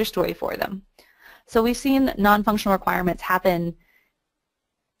build a user story for them. So we've seen non-functional requirements happen,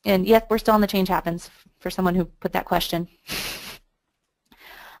 and yet we're still on the change happens for someone who put that question.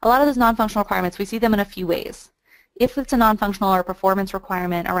 A lot of those non-functional requirements, we see them in a few ways. If it's a non-functional or performance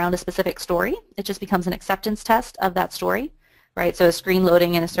requirement around a specific story, it just becomes an acceptance test of that story, right? So a screen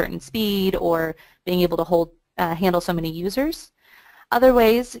loading in a certain speed or being able to handle so many users. Other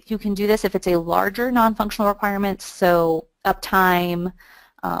ways you can do this if it's a larger non-functional requirement, so uptime,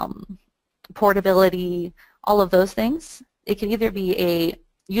 portability, all of those things. It can either be a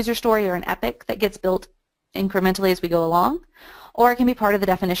user story or an epic that gets built incrementally as we go along, or it can be part of the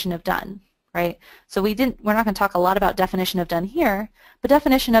definition of done, right? So we're not going to talk a lot about definition of done here, but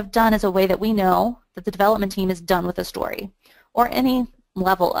definition of done is a way that we know that the development team is done with a story or any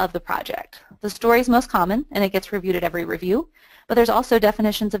level of the project. The story is most common and it gets reviewed at every review, but there's also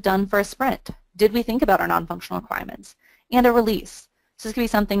definitions of done for a sprint. Did we think about our non-functional requirements? And a release. So this could be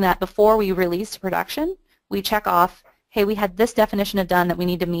something that before we release to production, we check off, hey, we had this definition of done that we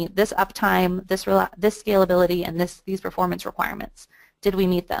need to meet, this uptime, this scalability, and these performance requirements. Did we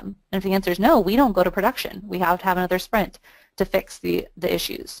meet them? And if the answer is no, we don't go to production. We have to have another sprint to fix the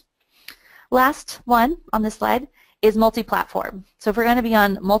issues. Last one on this slide is multi-platform. So if we're going to be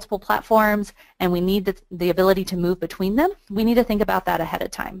on multiple platforms and we need the ability to move between them, we need to think about that ahead of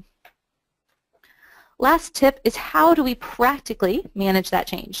time. Last tip is how do we practically manage that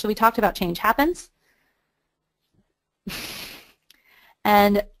change? So we talked about change happens.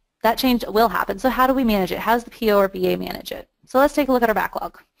 And that change will happen. So how do we manage it? How does the PO or BA manage it? So let's take a look at our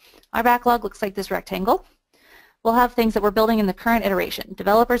backlog. Our backlog looks like this rectangle. We'll have things that we're building in the current iteration.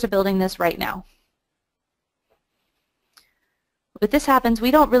 Developers are building this right now. If this happens,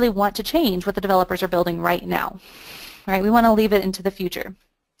 we don't really want to change what the developers are building right now. Right? We want to leave it into the future.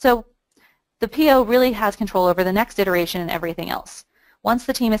 So the PO really has control over the next iteration and everything else. Once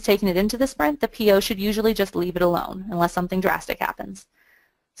the team has taken it into the sprint, the PO should usually just leave it alone unless something drastic happens.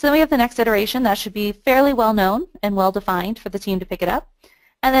 So then we have the next iteration that should be fairly well known and well defined for the team to pick it up,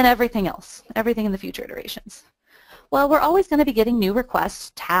 and then everything else, everything in the future iterations. Well, we're always going to be getting new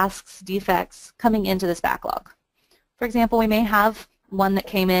requests, tasks, defects coming into this backlog. For example, we may have two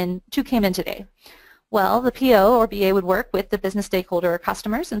came in today. Well, the PO or BA would work with the business stakeholder or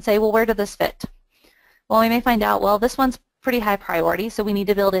customers and say, well, where did this fit? Well, we may find out, well, this one's pretty high priority, so we need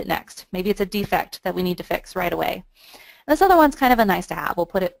to build it next. Maybe it's a defect that we need to fix right away. And this other one's kind of a nice to have. We'll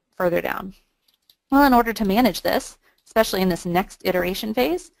put it further down. Well, in order to manage this, especially in this next iteration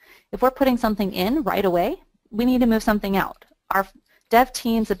phase, if we're putting something in right away, we need to move something out. Our dev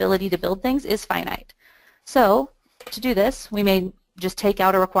team's ability to build things is finite. So to do this, we may just take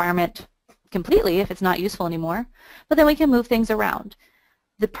out a requirement completely if it's not useful anymore, but then we can move things around.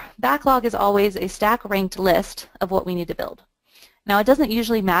 The backlog is always a stack ranked list of what we need to build. Now it doesn't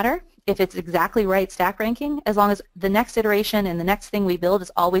usually matter if it's exactly right stack ranking, as long as the next iteration and the next thing we build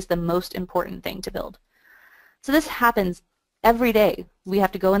is always the most important thing to build. So this happens every day. We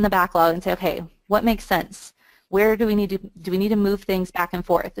have to go in the backlog and say, okay, what makes sense? Where do we need to move things back and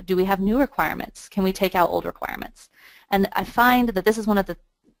forth? Do we have new requirements? Can we take out old requirements? And I find that this is one of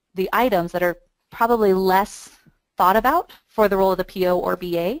the items that are probably less thought about for the role of the PO or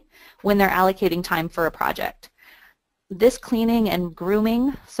BA when they're allocating time for a project. This cleaning and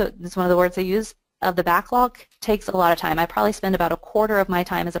grooming, so this is one of the words I use, of the backlog takes a lot of time. I probably spend about a quarter of my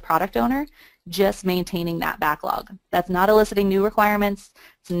time as a product owner just maintaining that backlog. That's not eliciting new requirements,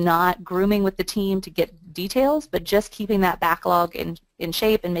 it's not grooming with the team to get details, but just keeping that backlog in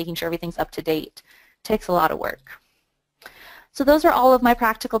shape and making sure everything's up to date. Takes a lot of work. So those are all of my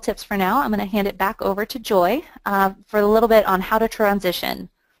practical tips for now. I'm going to hand it back over to Joy for a little bit on how to transition.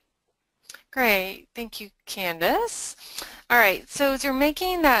 Great. Thank you, Candace. All right, so as you're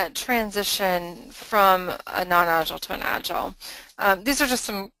making that transition from a non-Agile to an Agile, these are just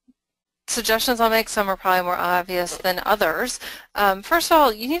some suggestions I'll make. Some are probably more obvious than others. First of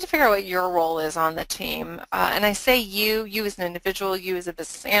all, you need to figure out what your role is on the team. And I say you as an individual, you as a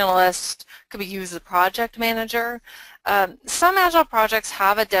business analyst, could be you as a project manager. Some Agile projects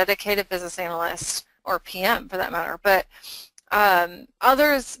have a dedicated business analyst or PM for that matter, but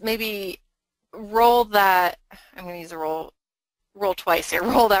others maybe roll that, I'm going to use a roll twice here,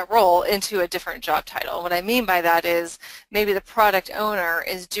 roll that role into a different job title. What I mean by that is maybe the product owner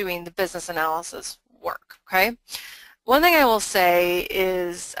is doing the business analysis work, okay? One thing I will say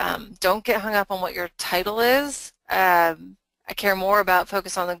is don't get hung up on what your title is. I care more about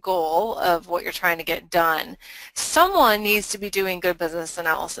focus on the goal of what you're trying to get done. Someone needs to be doing good business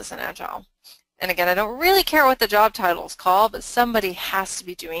analysis in Agile. And again, I don't really care what the job title is called, but somebody has to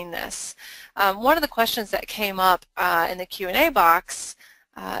be doing this. One of the questions that came up in the Q&A box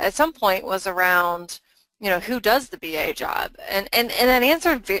at some point was around, who does the BA job? And that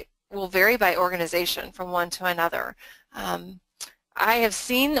answer will vary by organization from one to another. I have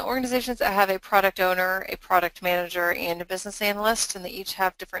seen organizations that have a product owner, a product manager, and a business analyst, and they each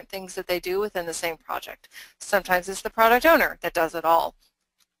have different things that they do within the same project. Sometimes it's the product owner that does it all.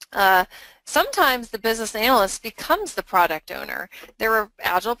 Sometimes the business analyst becomes the product owner. There are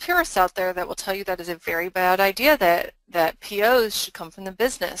Agile purists out there that will tell you that is a very bad idea, that POs should come from the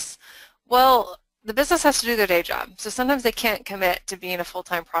business. Well, the business has to do their day job, so sometimes they can't commit to being a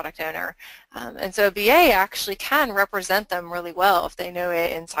full-time product owner. And so a BA actually can represent them really well if they know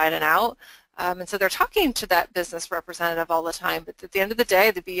it inside and out. And so they're talking to that business representative all the time, but at the end of the day,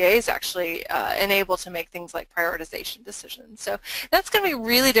 the BA is actually enabled to make things like prioritization decisions. So that's going to be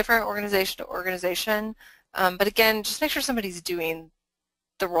really different organization to organization. But again, just make sure somebody's doing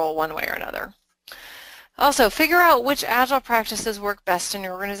the role one way or another. Also, figure out which Agile practices work best in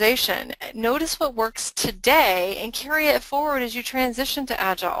your organization. Notice what works today and carry it forward as you transition to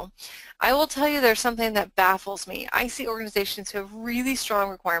Agile. I will tell you there's something that baffles me. I see organizations who have really strong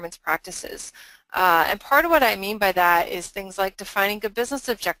requirements practices. And part of what I mean by that is things like defining good business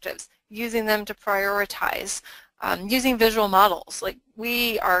objectives, using them to prioritize, using visual models. Like,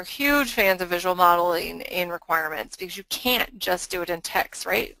 we are huge fans of visual modeling in requirements because you can't just do it in text,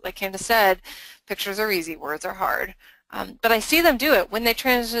 right? Like Candace said, pictures are easy, words are hard. But I see them do it. When they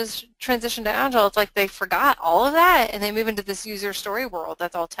transition to Agile, it's like they forgot all of that and they move into this user story world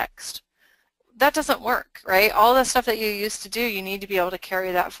that's all text. That doesn't work, right? All the stuff that you used to do, you need to be able to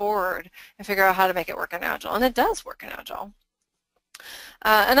carry that forward and figure out how to make it work in Agile, and it does work in Agile.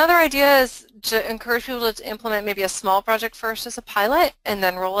 Another idea is to encourage people to implement maybe a small project first as a pilot and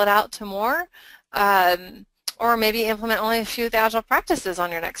then roll it out to more, or maybe implement only a few of the Agile practices on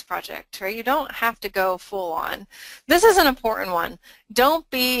your next project, right? You don't have to go full on. This is an important one. Don't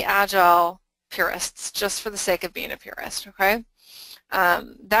be Agile purists just for the sake of being a purist, okay?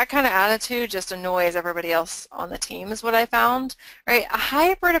 That kind of attitude just annoys everybody else on the team is what I found, right? A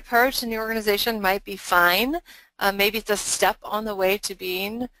hybrid approach in the organization might be fine. Maybe it's a step on the way to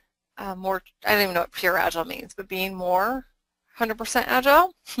being more, I don't even know what pure Agile means, but being more 100%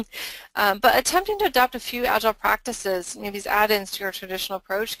 Agile. But attempting to adopt a few Agile practices, maybe as add-ins to your traditional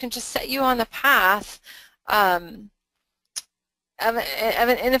approach, can just set you on the path of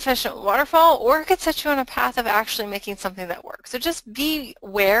an inefficient waterfall, or it could set you on a path of actually making something that works. So just be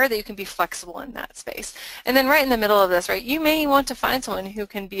aware that you can be flexible in that space. And then right in the middle of this, right, you may want to find someone who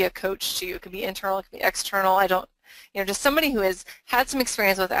can be a coach to you. It could be internal, it could be external. Just somebody who has had some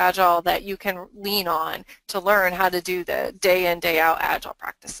experience with Agile that you can lean on to learn how to do the day in, day out Agile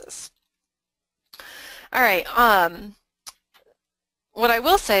practices. All right. What I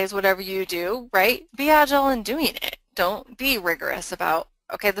will say is whatever you do, right, be agile in doing it. Don't be rigorous about,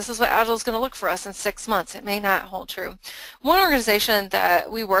 okay, this is what Agile is going to look for us in 6 months. It may not hold true. One organization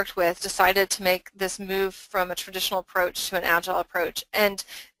that we worked with decided to make this move from a traditional approach to an Agile approach. And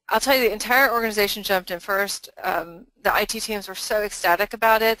I'll tell you, the entire organization jumped in first. The IT teams were so ecstatic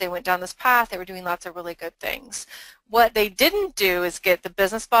about it. They went down this path. They were doing lots of really good things. What they didn't do is get the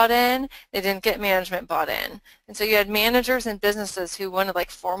business bought in. They didn't get management bought in. And so you had managers and businesses who wanted like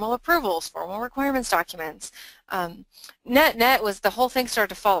formal approvals, formal requirements documents. Net was the whole thing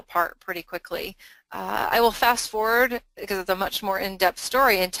started to fall apart pretty quickly. I will fast forward because it's a much more in-depth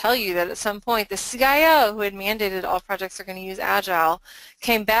story and tell you that at some point the CIO who had mandated all projects are going to use Agile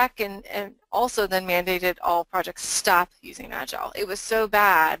came back and also then mandated all projects stop using Agile. It was so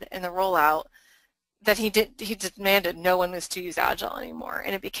bad in the rollout that he demanded no one was to use Agile anymore,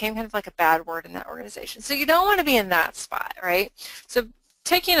 and it became kind of like a bad word in that organization. So you don't want to be in that spot, right? So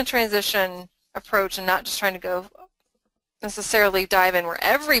taking a transition approach and not just trying to go necessarily dive in where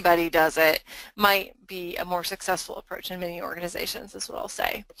everybody does it might be a more successful approach in many organizations, is what I'll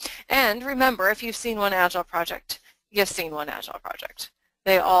say. And remember, if you've seen one Agile project, you've seen one Agile project.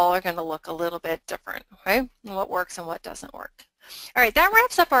 They all are going to look a little bit different, okay? And what works and what doesn't work. All right, that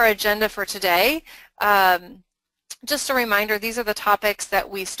wraps up our agenda for today. Just a reminder, these are the topics that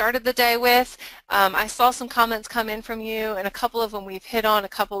we started the day with. I saw some comments come in from you, and a couple of them we've hit on, a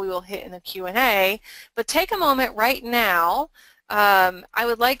couple we will hit in the Q&A. But take a moment right now. I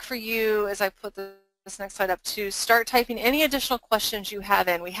would like for you, as I put this next slide up, to start typing any additional questions you have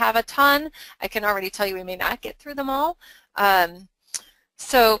in. We have a ton. I can already tell you we may not get through them all.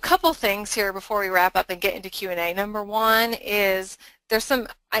 So a couple things here before we wrap up and get into Q&A. Number one is there's some,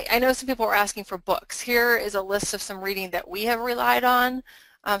 I know some people are asking for books. Here is a list of some reading that we have relied on.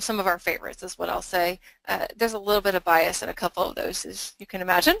 Some of our favorites is what I'll say. There's a little bit of bias in a couple of those, as you can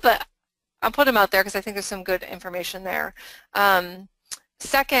imagine, but I'll put them out there because I think there's some good information there.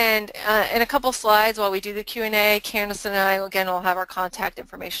 Second, in a couple slides while we do the Q&A, Candace and I, again, will have our contact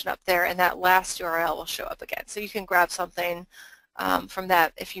information up there, and that last URL will show up again. So you can grab something from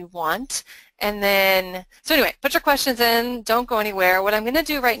that if you want. And then, so anyway, put your questions in, don't go anywhere. What I'm going to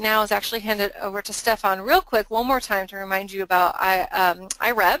do right now is actually hand it over to Stefan real quick one more time to remind you about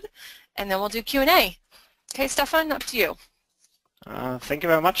IREB, and then we'll do Q&A. Okay, Stefan, up to you. Thank you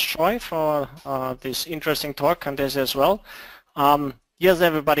very much, Troy, for this interesting talk, and this as well. Yes,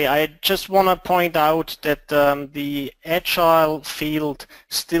 everybody, I just want to point out that the Agile field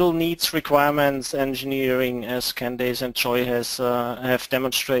still needs requirements engineering, as Candace and Troy have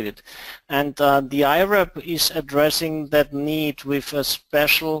demonstrated. And the IREB is addressing that need with a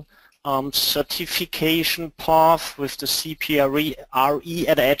special certification path with the CPRE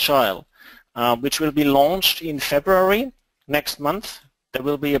at Agile, which will be launched in February next month. There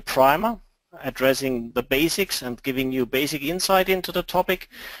will be a primer addressing the basics and giving you basic insight into the topic,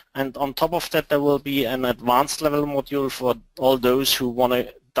 and on top of that there will be an advanced level module for all those who want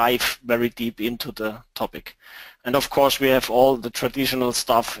to dive very deep into the topic. And of course we have all the traditional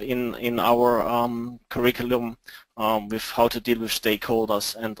stuff in our curriculum with how to deal with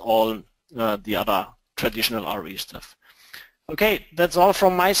stakeholders and all the other traditional RE stuff. Okay, that's all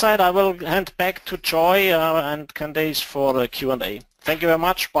from my side. I will hand back to Joy and Candace for the Q&A. Thank you very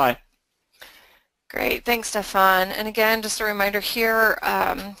much. Bye. Great, thanks, Stefan. And again, just a reminder here,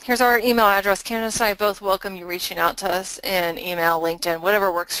 here's our email address. Candace and I both welcome you reaching out to us in email, LinkedIn, whatever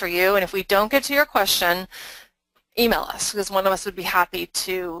works for you. And if we don't get to your question, email us, because one of us would be happy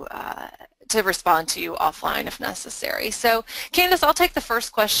to respond to you offline if necessary. So, Candace, I'll take the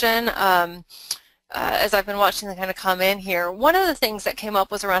first question. As I've been watching them kind of come in here, one of the things that came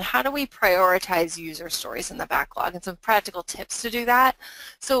up was around how do we prioritize user stories in the backlog and some practical tips to do that.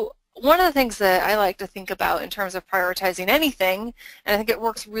 So one of the things that I like to think about in terms of prioritizing anything, and I think it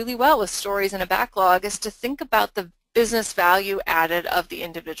works really well with stories in a backlog, is to think about the business value added of the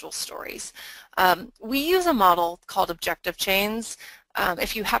individual stories. We use a model called objective chains.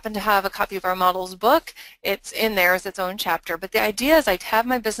 If you happen to have a copy of our models book, it's in there as its own chapter. But the idea is I have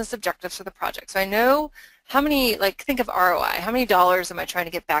my business objectives for the project. So I know how many, like think of ROI, how many dollars am I trying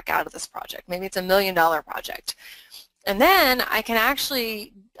to get back out of this project? Maybe it's $1 million project. And then I can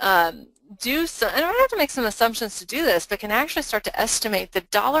actually do some, and I don't have to make some assumptions to do this, but can actually start to estimate the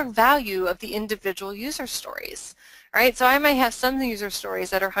dollar value of the individual user stories. Right? So I might have some user stories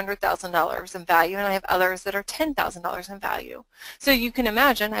that are $100,000 in value, and I have others that are $10,000 in value. So you can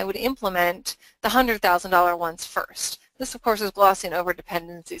imagine I would implement the $100,000 ones first. This, of course, is glossing over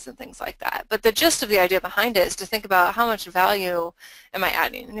dependencies and things like that. But the gist of the idea behind it is to think about how much value am I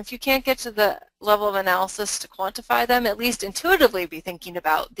adding. And if you can't get to the level of analysis to quantify them, at least intuitively be thinking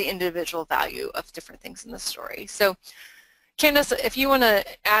about the individual value of different things in the story. So, Candace, if you want to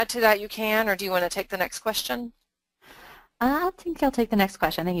add to that, you can, or do you want to take the next question? I think I'll take the next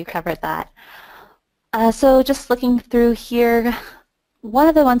question. I think you covered that. So just looking through here, one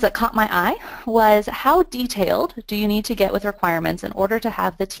of the ones that caught my eye was how detailed do you need to get with requirements in order to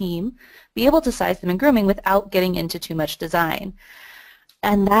have the team be able to size them in grooming without getting into too much design?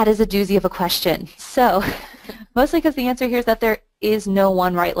 And that is a doozy of a question. So mostly because the answer here is that there is no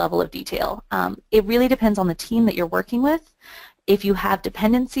one right level of detail. It really depends on the team that you're working with. If you have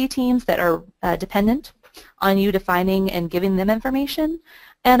dependency teams that are dependent on you defining and giving them information,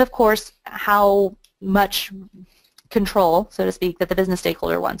 and of course how much control, so to speak, that the business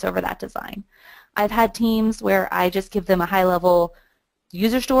stakeholder wants over that design. I've had teams where I just give them a high-level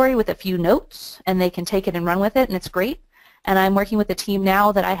user story with a few notes, and they can take it and run with it, and it's great. And I'm working with a team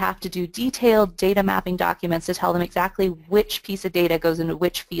now that I have to do detailed data mapping documents to tell them exactly which piece of data goes into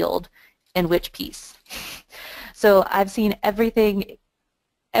which field and which piece. So I've seen everything,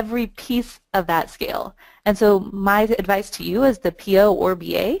 every piece of that scale. And so my advice to you as the PO or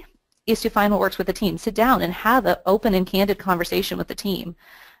BA is to find what works with the team. Sit down and have an open and candid conversation with the team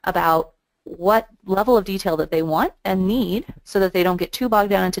about what level of detail that they want and need so that they don't get too bogged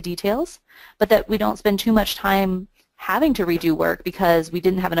down into details, but that we don't spend too much time having to redo work because we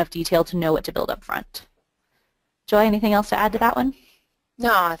didn't have enough detail to know what to build up front. Joy, anything else to add to that one?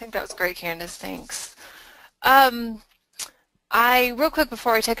 No, I think that was great, Candace. Thanks. Real quick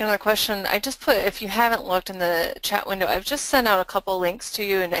before I take another question, I just put, if you haven't looked in the chat window, I've just sent out a couple links to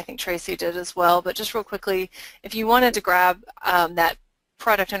you, and I think Tracy did as well, but just real quickly, if you wanted to grab that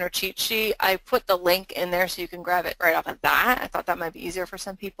product owner cheat sheet, I put the link in there so you can grab it right off of that. I thought that might be easier for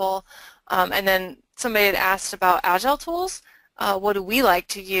some people. And then somebody had asked about Agile tools. What do we like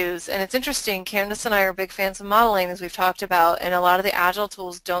to use? And it's interesting, Candace and I are big fans of modeling, as we've talked about, and a lot of the Agile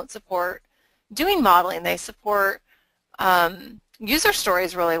tools don't support doing modeling. They support user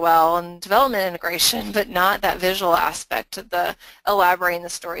stories really well and development integration, but not that visual aspect of the elaborating the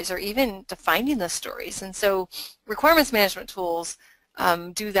stories or even defining the stories. And so requirements management tools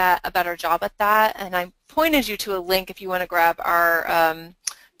do a better job at that. And I pointed you to a link if you want to grab our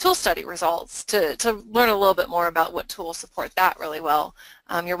tool study results to learn a little bit more about what tools support that really well.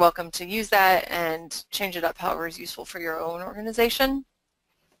 You're welcome to use that and change it up however is useful for your own organization.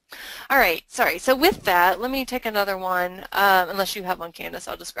 All right, sorry. So with that, let me take another one. Unless you have one, Candace,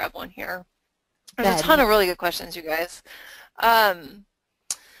 I'll just grab one here. There's a ton of really good questions, you guys.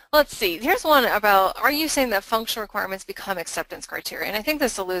 Let's see. Here's one about, are you saying that functional requirements become acceptance criteria? And I think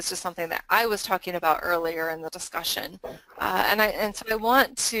this alludes to something that I was talking about earlier in the discussion. And so I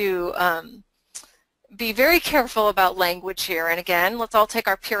want to be very careful about language here. And again, let's all take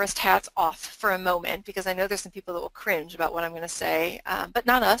our purist hats off for a moment, because I know there's some people that will cringe about what I'm going to say, but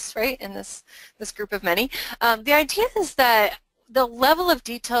not us, right, in this group of many. The idea is that the level of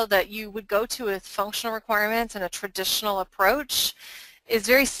detail that you would go to with functional requirements in a traditional approach is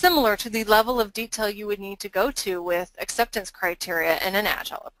very similar to the level of detail you would need to go to with acceptance criteria in an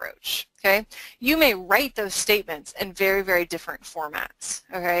Agile approach. Okay, you may write those statements in very, very different formats.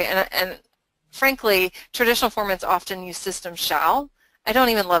 Okay, and frankly, traditional formats often use system shall. I don't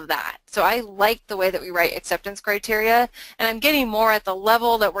even love that. So I like the way that we write acceptance criteria, and I'm getting more at the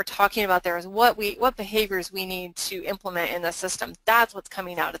level that we're talking about there is what behaviors we need to implement in the system. That's what's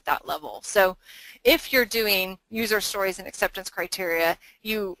coming out at that level. So if you're doing user stories and acceptance criteria,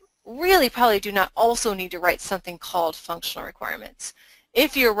 you really probably do not also need to write something called functional requirements.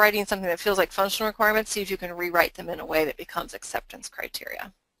 If you're writing something that feels like functional requirements, see if you can rewrite them in a way that becomes acceptance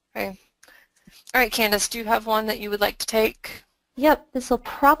criteria. Okay. All right, Candace, do you have one that you would like to take? Yep, this will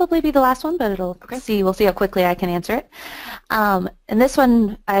probably be the last one, but we'll see how quickly I can answer it. And this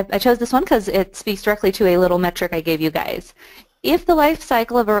one, I chose this one because it speaks directly to a little metric I gave you guys. If the life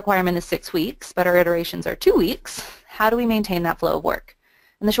cycle of a requirement is 6 weeks, but our iterations are 2 weeks, how do we maintain that flow of work?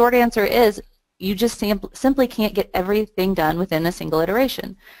 And the short answer is you just simply can't get everything done within a single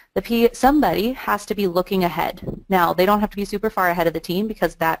iteration. Somebody has to be looking ahead. Now, they don't have to be super far ahead of the team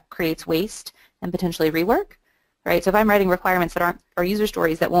because that creates waste and potentially rework. Right? So if I'm writing requirements that are user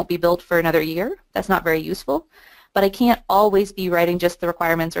stories that won't be built for another year, that's not very useful. But I can't always be writing just the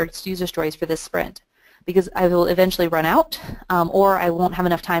requirements or user stories for this sprint because I will eventually run out or I won't have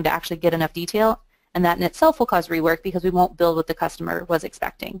enough time to actually get enough detail, and that in itself will cause rework because we won't build what the customer was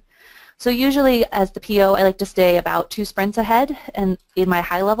expecting. So usually as the PO, I like to stay about 2 sprints ahead, and in my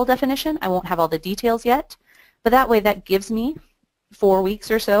high-level definition, I won't have all the details yet, But that way that gives me 4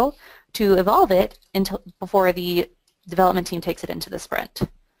 weeks or so to evolve it until before the development team takes it into the sprint.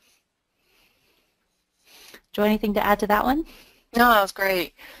 Joy, anything to add to that one? No, that was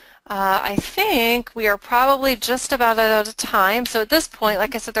great. I think we are probably just about out of time. So at this point,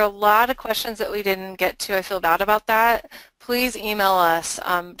 like I said, there are a lot of questions that we didn't get to. I feel bad about that. Please email us.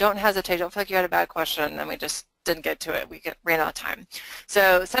 Don't hesitate. Don't feel like you had a bad question and we just didn't get to it. We ran out of time.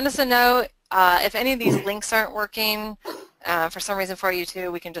 So send us a note. If any of these links aren't working for some reason for you too,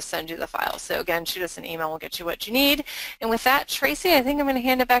 we can just send you the file. So again, shoot us an email. We'll get you what you need. And with that, Tracy, I think I'm going to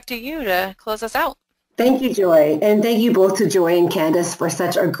hand it back to you to close us out. Thank you, Joy, and thank you both to Joy and Candace for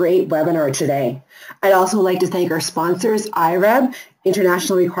such a great webinar today. I'd also like to thank our sponsors, IREB,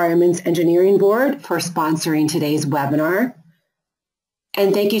 International Requirements Engineering Board, for sponsoring today's webinar.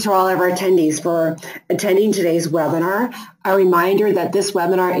 And thank you to all of our attendees for attending today's webinar. A reminder that this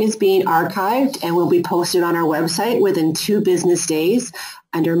webinar is being archived and will be posted on our website within 2 business days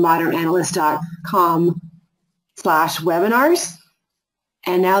under ModernAnalyst.com/webinars.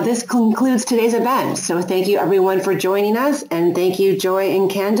 And now this concludes today's event. So thank you everyone for joining us, and thank you Joy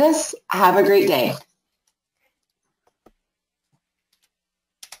and Candace. Have a great day.